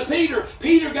happened to Peter.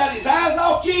 Peter got his eyes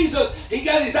off Jesus. He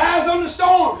got his eyes on the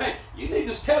storm. Hey, you need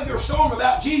to tell your storm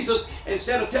about Jesus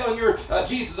instead of telling your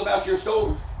Jesus about your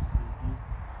storm.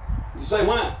 You say,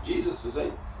 why? Jesus is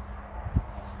able.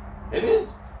 Amen.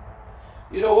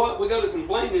 You know what? We go to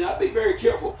complaining. I'd be very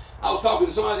careful. I was talking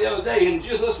to somebody the other day, and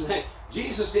just listen, hey,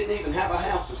 Jesus didn't even have a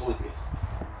house to sleep in.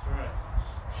 That's right.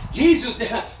 Jesus,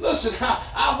 listen,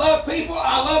 I love people.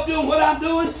 I love doing what I'm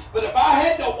doing, but if I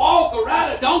had to walk or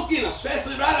ride a donkey, and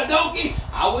especially ride a donkey,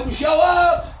 I wouldn't show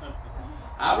up.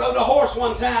 I rode a horse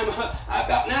one time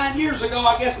about 9 years ago,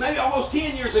 I guess, maybe almost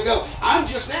 10 years ago. I'm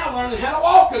just now learning how to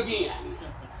walk again.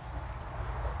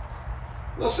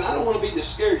 Listen, I don't want to be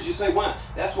discouraged. You say, why?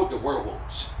 That's what the world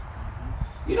wants.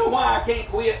 You know why I can't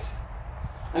quit?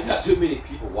 I got too many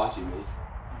people watching me.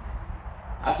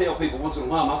 I tell people once in a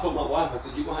while, I told my wife, I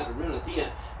said, you're going to have to rent a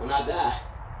tent when I die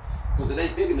because it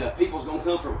ain't big enough. People's going to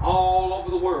come from all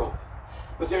over the world.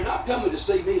 But they're not coming to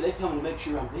see me. They're coming to make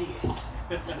sure I'm dead.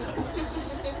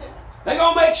 They're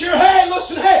going to make sure, hey,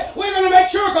 listen, hey, we're going to make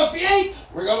sure because if you ain't,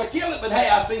 we're going to kill it. But hey,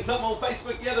 I seen something on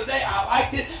Facebook the other day. I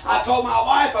liked it. I told my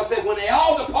wife, I said, when they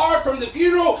all depart from the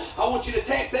funeral, I want you to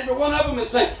text every one of them and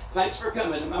say, thanks for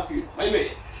coming to my funeral. Amen.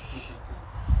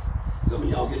 Some of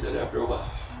y'all get that after a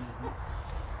while.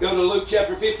 Go to Luke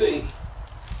chapter 15.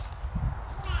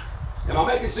 Am I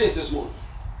making sense this morning?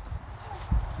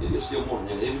 It is still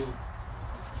morning, amen.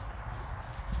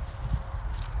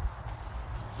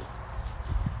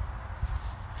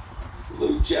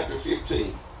 Luke chapter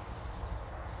 15.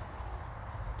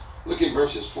 Look at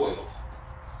verses 12.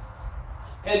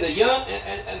 And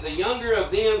the younger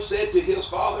of them said to his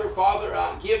father, Father,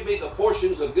 give me the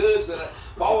portions of goods that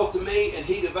falleth to me. And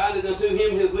he divided unto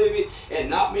him his living. And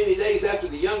not many days after,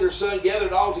 the younger son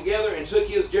gathered all together and took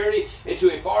his journey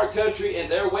into a far country, and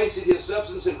there wasted his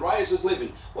substance in riotous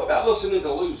living. What about listening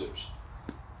to losers?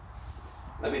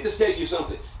 Let me just tell you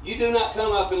something. You do not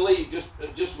come up and leave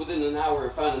just within an hour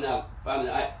of finding out,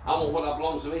 I want what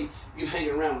belongs to me. You hanging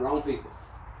around the wrong people.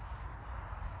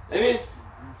 Amen?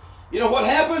 You know what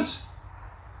happens?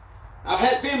 I've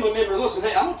had family members, listen,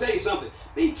 hey, I'm going to tell you something.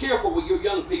 Be careful with your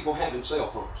young people having cell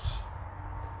phones.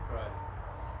 Right.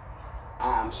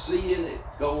 I'm seeing it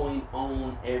going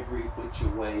on every which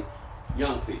way,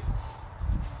 young people.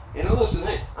 And now listen,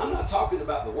 hey, I'm not talking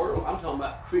about the world. I'm talking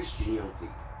about Christian young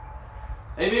people.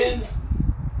 Amen?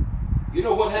 You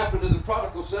know what happened to the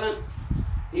prodigal son?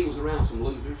 He was around some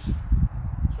losers.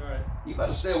 That's right. You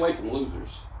better stay away from losers.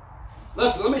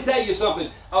 Listen, let me tell you something.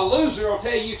 A loser will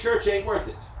tell you church ain't worth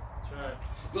it. That's right.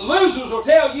 The losers will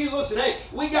tell you, listen, hey,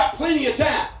 we got plenty of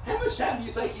time. How much time do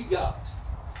you think you got?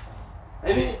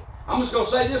 Amen. I'm just going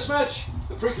to say this much.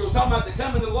 The preacher was talking about the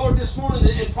coming of the Lord this morning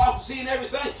and prophecy and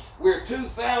everything. We're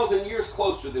 2,000 years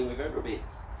closer than we've ever been.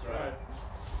 That's right.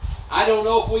 I don't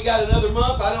know if we got another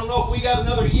month. I don't know if we got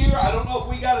another year. I don't know if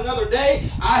we got another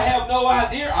day. I have no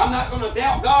idea. I'm not going to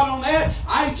doubt God on that.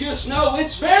 I just know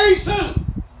it's very soon. That's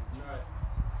right.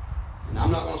 And I'm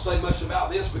not going to say much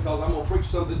about this because I'm going to preach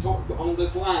something on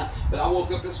this line. But I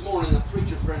woke up this morning, a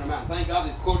preacher friend of mine, thank God,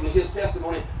 according to his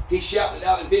testimony, he shouted it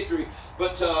out in victory.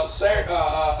 But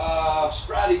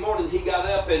Friday morning he got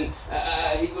up and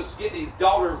he was getting his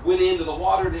daughter went into the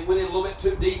water and he went in a little bit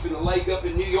too deep in the lake up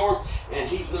in New York, and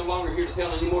he's no longer here to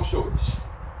tell any more stories.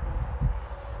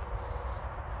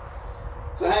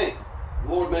 So hey,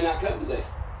 the Lord may not come today.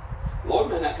 The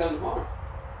Lord may not come tomorrow.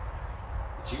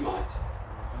 But you might.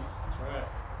 That's right.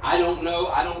 I don't know.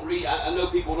 I don't read. I know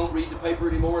people don't read the paper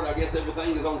anymore, and I guess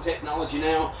everything is on technology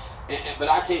now. But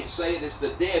I can't say it. It's the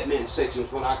dead men section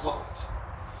is what I call it.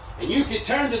 And you can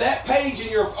turn to that page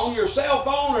on your cell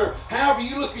phone or however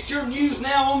you look at your news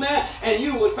now on that, and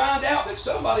you would find out that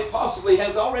somebody possibly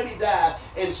has already died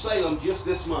in Salem just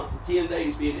this month, the 10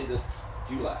 days being into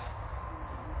July.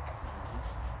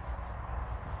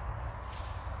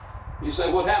 You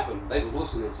say, what happened? They were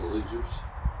listening to losers.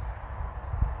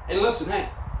 And listen, hey,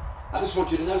 I just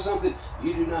want you to know something.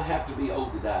 You do not have to be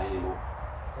old to die anymore.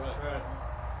 Right, right.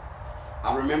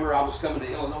 I remember I was coming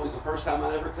to Illinois the first time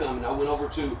I'd ever come, and I went over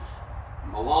to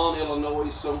Milan,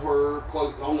 Illinois, somewhere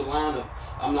close on the line of,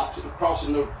 I'm not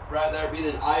crossing the right there, being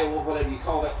in Iowa, whatever you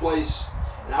call that place.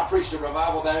 And I preached a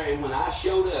revival there, and when I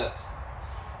showed up,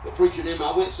 the preacher them,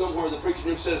 I went somewhere, the preacher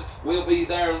them says, we'll be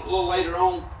there a little later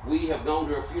on. We have gone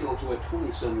to a funeral to a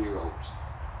 20-some-year-old.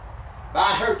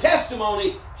 By her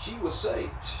testimony, she was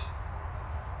saved.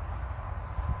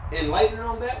 And later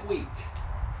on that week,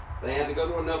 they had to go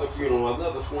to another funeral,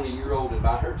 another 20-year-old, and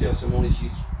by her testimony,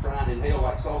 she's frying in hell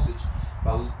like sausage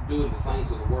by doing the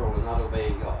things of the world and not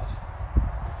obeying God.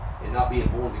 And not being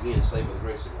born again, saved by the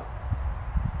grace of God.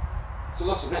 So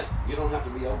listen, man, you don't have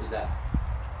to be old to die.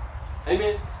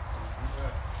 Amen?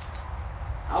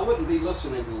 I wouldn't be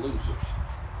listening to losers.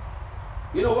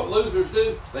 You know what losers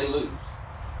do? They lose.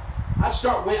 I'd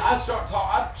start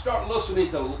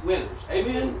listening to winners.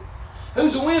 Amen?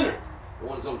 Who's a winner? The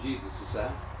ones on Jesus'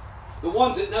 side. The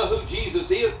ones that know who Jesus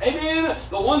is. Amen?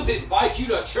 The ones that invite you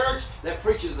to a church that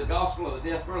preaches the gospel of the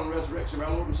death, burial, and resurrection of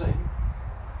our Lord and Savior.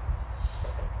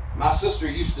 My sister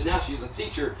used to, now she's a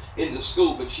teacher in the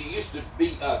school, but she used to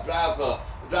be drive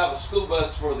a school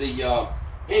bus for the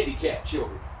handicapped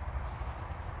children.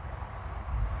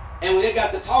 And when they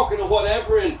got to talking or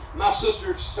whatever, and my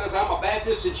sister says, I'm a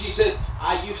Baptist, and she said,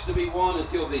 I used to be one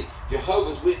until the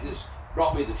Jehovah's Witness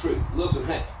brought me the truth. Listen,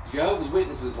 hey, Jehovah's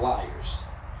Witnesses liars.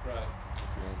 That's right.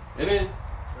 Amen?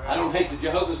 Right. I don't hate the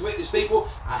Jehovah's Witness people.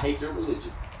 I hate their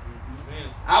religion. Amen.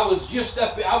 I was just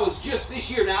this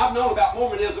year, now I've known about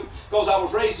Mormonism because I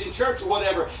was raised in church or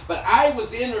whatever, but I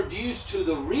was introduced to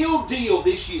the real deal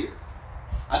this year.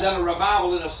 I done a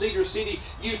revival in a Cedar City,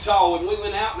 Utah, and we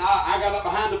went out and I got up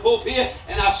behind the pulpit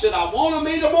and I said, I want to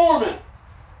meet a Mormon.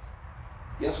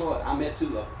 Guess what? I met 2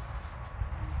 of them.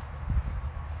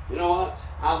 You know what?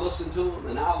 I listened to them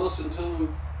and I listened to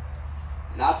them.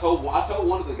 And I told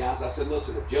one of the guys, I said,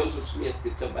 listen, if Joseph Smith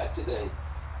could come back today,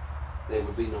 there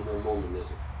would be no more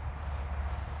Mormonism.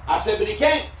 I said, but he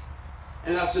can't.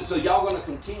 And I said, so y'all going to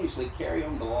continuously carry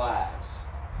on the lies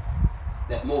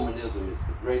that Mormonism is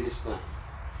the greatest thing.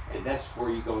 And that's where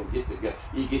you're going to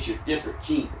you get your different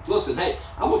kingdoms. Listen, hey,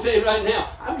 I'm going to tell you right now,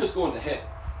 I'm just going to heaven.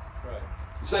 Right.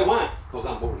 You say, why? Because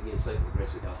I'm born again, saved by the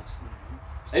grace of God.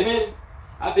 Amen?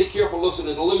 I'd be careful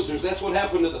listening to losers. That's what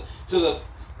happened to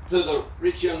the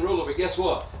rich young ruler. But guess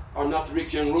what? Or not the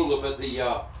rich young ruler, but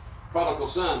the prodigal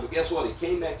son. But guess what? He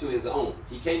came back to his own.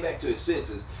 He came back to his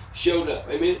senses, showed up.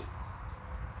 Amen?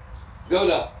 Go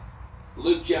to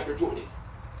Luke chapter 20.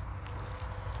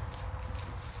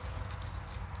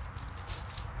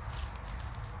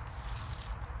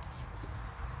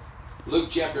 Luke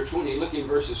chapter 20, look in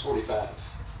verses 45.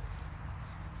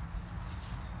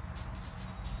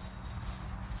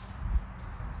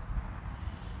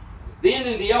 Then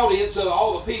in the audience of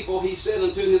all the people, he said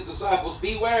unto his disciples,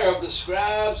 beware of the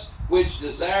scribes which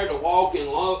desire to walk in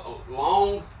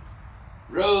long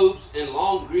robes and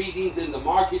long greetings in the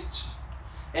markets,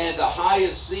 and the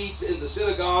highest seats in the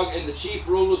synagogue, and the chief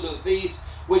rulers of the feast,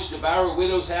 which devour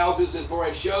widows' houses, and for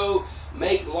a show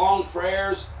make long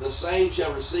prayers, the same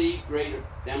shall receive greater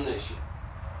damnation.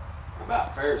 How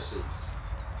about Pharisees?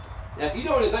 Now, if you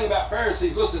know anything about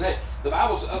Pharisees, listen, hey, The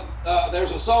Bible's,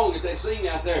 there's a song that they sing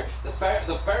out there. The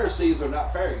Pharisees are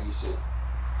not fair, you see.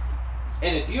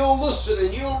 And if you'll listen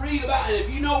and you'll read about it, and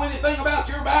if you know anything about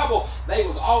your Bible, they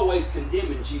was always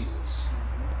condemning Jesus.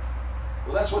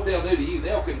 Well, that's what they'll do to you.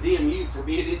 They'll condemn you for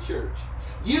being in church.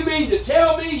 You mean to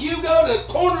tell me you go to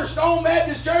Cornerstone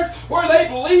Baptist Church where they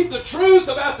believe the truth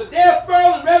about the death,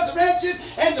 burial, and resurrection,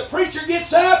 and the preacher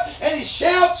gets up and he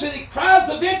shouts and he cries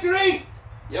the victory?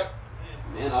 Yep.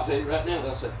 Man, I'll tell you right now,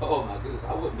 they'll say, oh my goodness,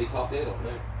 I wouldn't be caught dead over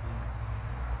there.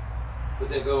 But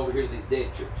they'll go over here to these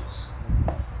dead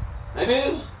churches.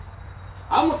 Amen?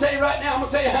 I'm going to tell you right now, I'm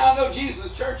going to tell you how I know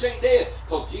Jesus' church ain't dead.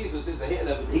 Because Jesus is the head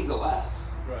of it. He's alive.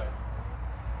 Right.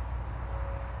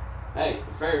 Hey,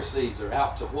 the Pharisees are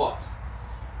out to what?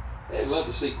 They'd love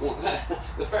to see,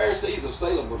 the Pharisees of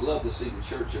Salem would love to see the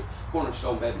church of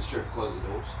Cornerstone Baptist Church close the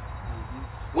doors.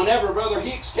 Whenever Brother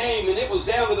Hicks came and it was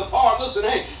down to the part, listen,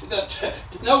 hey,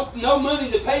 no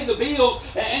money to pay the bills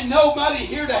and nobody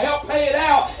here to help pay it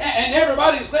out, and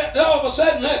everybody's left all of a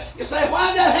sudden, you say, why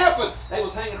did that happen? They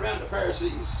was hanging around the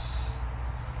Pharisees.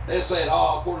 They said,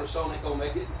 oh, Cornerstone ain't going to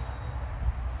make it.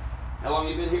 How long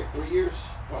you been here? 3 years?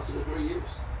 Approximately 3 years.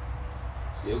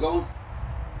 Still going?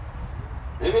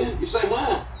 Amen? You say,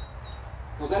 why?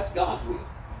 Because that's God's will.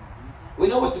 We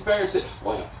know what the Pharisees said.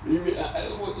 Well,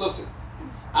 listen.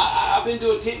 I've been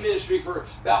doing tent ministry for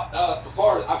about,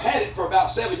 I've had it for about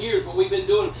 7 years, but we've been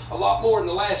doing a lot more in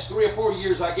the last 3 or 4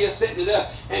 years, I guess, setting it up.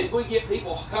 And we get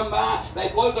people come by, they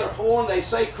blow their horn, they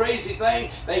say crazy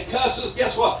things, they cuss us.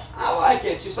 Guess what? I like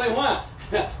it. You say, why?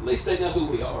 At least they know who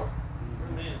we are.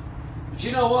 Amen. But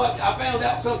you know what? I found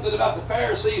out something about the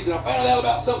Pharisees, and I found out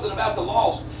about something about the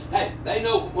lost. Hey, they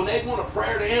know when they want a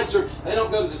prayer to answer, they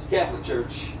don't go to the Catholic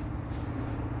Church.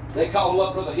 They call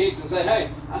up Brother Hicks and say,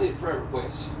 hey, I need a prayer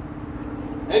request.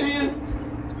 Amen?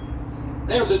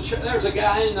 There's a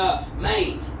guy in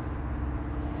Maine.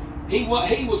 He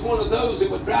was one of those that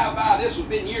would drive by. This was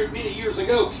many years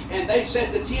ago, and they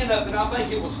set the tent up, and I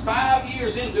think it was 5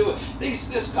 years into it.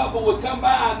 This couple would come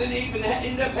by, and then they even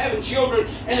ended up having children,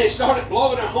 and they started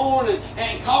blowing their horn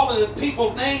and calling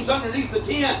people's names underneath the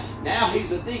tent. Now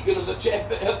he's a deacon of the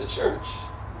church.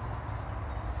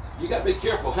 You got to be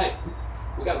careful. Hey,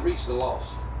 we got to reach the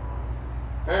lost.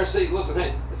 Pharisees, listen,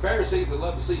 hey, the Pharisees would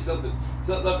love to see something,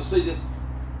 love to see this,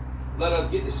 let us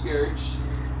get discouraged.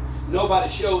 Nobody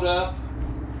showed up.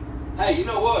 Hey, you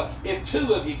know what? If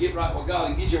 2 of you get right with God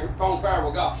and get your phone fire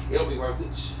with God, it'll be worth it.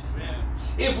 Amen.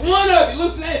 If one of you,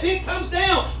 listen, if it comes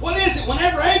down, what is it?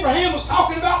 Whenever Abraham was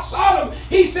talking about Sodom,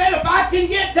 he said, if I can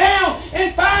get down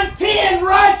and find 10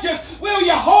 righteous, will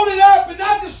you hold it up and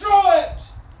not destroy it?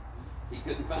 He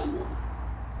couldn't find one.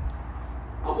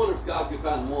 I wonder if God could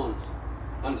find one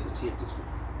under the tent this morning.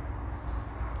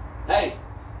 Hey,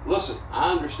 listen,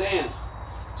 I understand.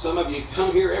 Some of you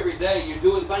come here every day, you're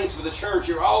doing things for the church,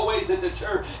 you're always at the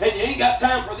church, and you ain't got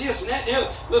time for this and that and the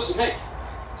other. Listen, hey,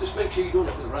 just make sure you're doing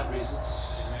it for the right reasons.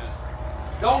 Amen.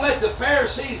 Don't let the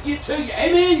Pharisees get to you.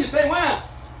 Amen. You say, why?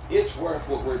 It's worth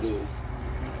what we're doing.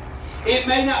 It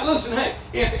may not, listen, hey,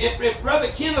 if Brother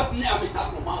Kenneth, I mean, I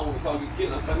don't know why I want to call you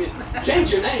Kenneth. I mean,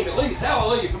 change your name at least.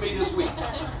 Hallelujah for me this week.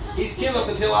 He's Kenneth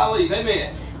until I leave.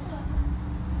 Amen.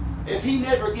 If he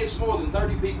never gets more than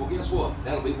 30 people, guess what?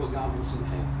 That'll be what God wants him to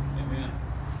have. Amen.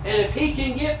 And if he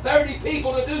can get 30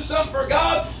 people to do something for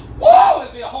God, whoa,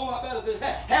 it'd be a whole lot better than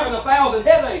having 1,000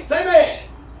 headaches. Amen.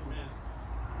 Amen.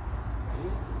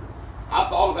 I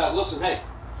thought about, listen, hey,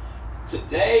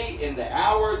 today in the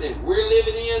hour that we're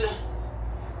living in,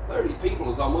 30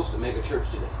 people is almost a mega church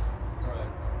today.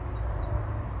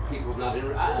 Right. People's not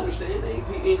interested. I understand they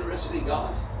ain't interested in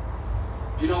God.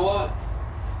 Do you know what?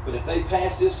 But if they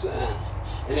pass this sign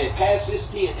and they pass this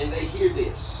tent and they hear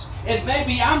this, and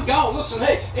maybe I'm gone. Listen,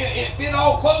 hey, if it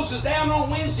all closes down on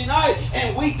Wednesday night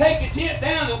and we take a tent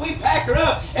down and we pack her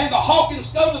up and the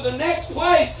Hawkins go to the next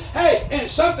place, hey, and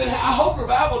something, I hope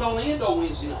revival don't end on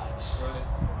Wednesday nights. Right.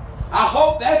 I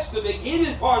hope that's the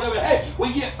beginning part of it. Hey,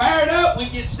 we get fired up, we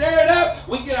get stirred up,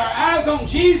 we get our eyes on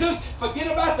Jesus,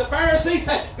 forget about the Pharisees,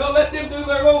 hey, go let them do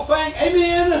their little thing.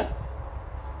 Amen.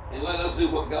 And let us do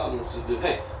what God wants to do.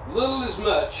 Hey, little is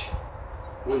much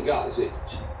when God is in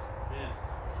it. Amen.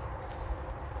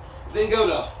 Then go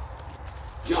to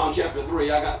John chapter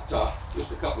 3. I got just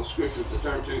a couple of scriptures to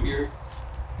turn to here.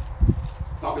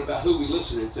 Talking about who we're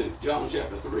listening to. John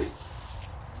chapter 3.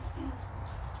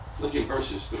 Look in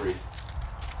verses 3.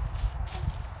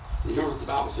 You hear what the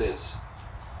Bible says.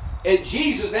 And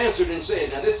Jesus answered and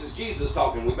said, now this is Jesus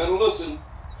talking. We better listen.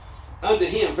 Unto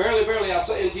him, verily, verily, I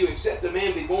say unto you, except a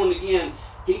man be born again,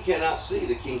 he cannot see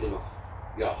the kingdom of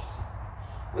God.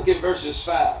 Look at verses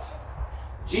 5.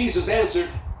 Jesus answered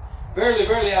Verily,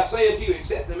 verily, I say unto you,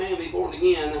 except a man be born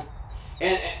again,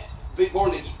 and be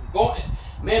born,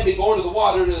 man be born of the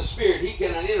water and of the Spirit, he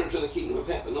cannot enter into the kingdom of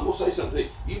heaven. I'm going to say something to you.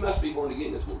 You must be born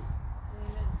again this morning.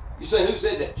 Amen. You say, who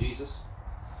said that? Jesus.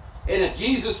 And if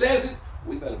Jesus says it,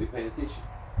 we better be paying attention.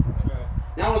 Right.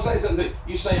 Now I want to say something to you.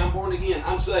 You say, I'm born again,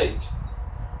 I'm saved.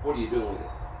 What are you doing with it?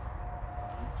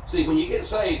 See, when you get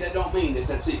saved, that don't mean that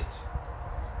that's it.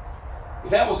 If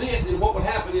that was it, then what would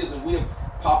happen is that we'll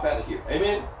pop out of here.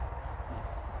 Amen?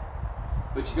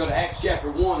 But you go to Acts chapter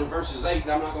 1 and verses 8,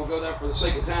 and I'm not going to go there for the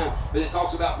sake of time, but it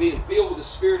talks about being filled with the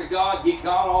Spirit of God, get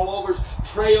God all over us,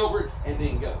 pray over it, and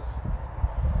then go.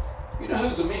 You know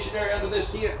who's a missionary under this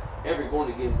tent? Every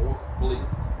born again believer.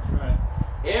 That's right.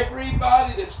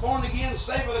 Everybody that's born again,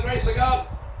 saved by the grace of God,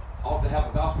 ought to have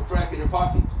a gospel tract in their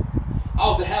pocket,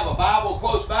 ought to have a Bible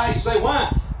close by. You say,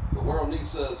 why? The world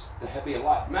needs us to be a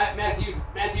light. Matthew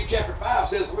chapter 5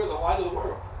 says we're the light of the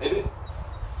world. Amen.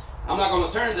 I'm not going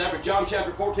to turn there, but John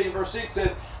chapter 14 verse 6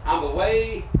 says, I'm the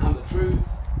way, I'm the truth,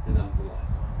 and I'm the life.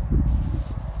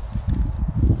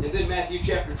 And then Matthew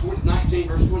chapter 19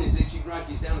 verse 26, you can write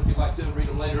these down if you'd like to and read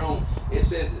them later on. It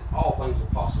says that all things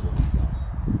are possible with God.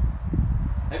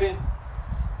 Amen.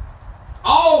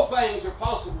 All things are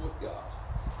possible with God.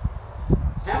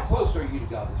 How close are you to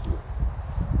God this morning?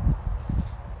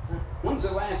 When's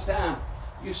the last time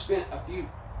you spent a few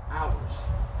hours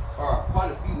or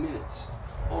quite a few minutes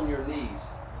on your knees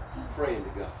praying to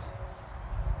God?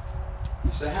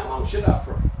 You say, how long should I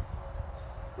pray?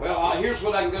 Well, here's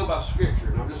what I can go by Scripture,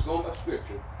 and I'm just going by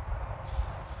Scripture.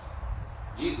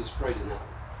 Jesus prayed an hour.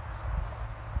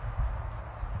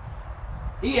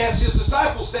 He asked his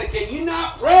disciples, said, can you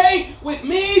not pray with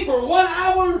me for 1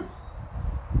 hour?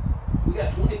 We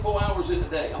got 24 hours in the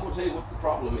day. I'm going to tell you what the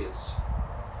problem is.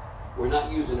 We're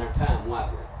not using our time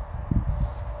wisely.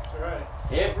 That's right.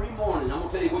 Every morning, I'm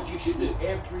going to tell you what you should do.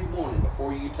 Every morning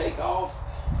before you take off,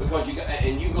 because you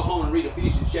go home and read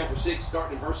Ephesians chapter 6,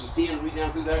 starting in verses 10, and read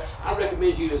down through there. I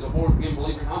recommend you as a born again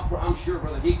believer. I'm sure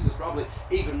Brother Hicks has probably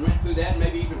even read through that, and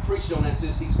maybe even preached on that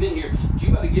since he's been here.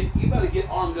 But you better get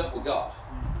armed up with God.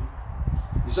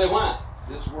 You say, why?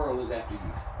 This world is after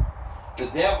you.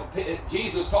 The devil,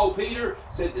 Jesus told Peter,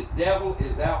 said the devil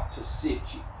is out to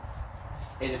sift you.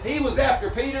 And if he was after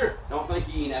Peter, don't think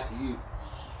he ain't after you.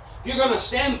 If you're going to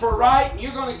stand for right, and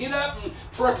you're going to get up and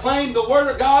proclaim the Word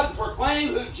of God and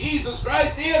proclaim who Jesus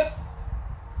Christ is,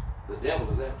 the devil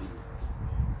is after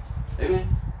you. Amen?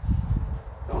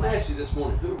 Don't ask you this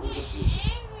morning, who are we listening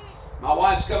to? My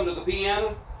wife's coming to the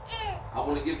piano. I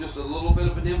want to give just a little bit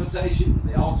of an invitation.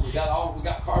 We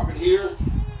got carpet here.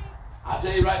 I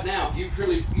tell you right now, if you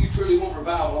truly want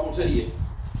revival, I'm going to tell you,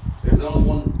 there's only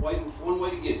one way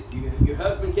to get it. Your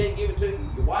husband can't give it to you.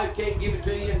 Your wife can't give it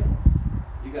to you.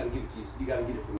 You got to give it to you. You got to get it from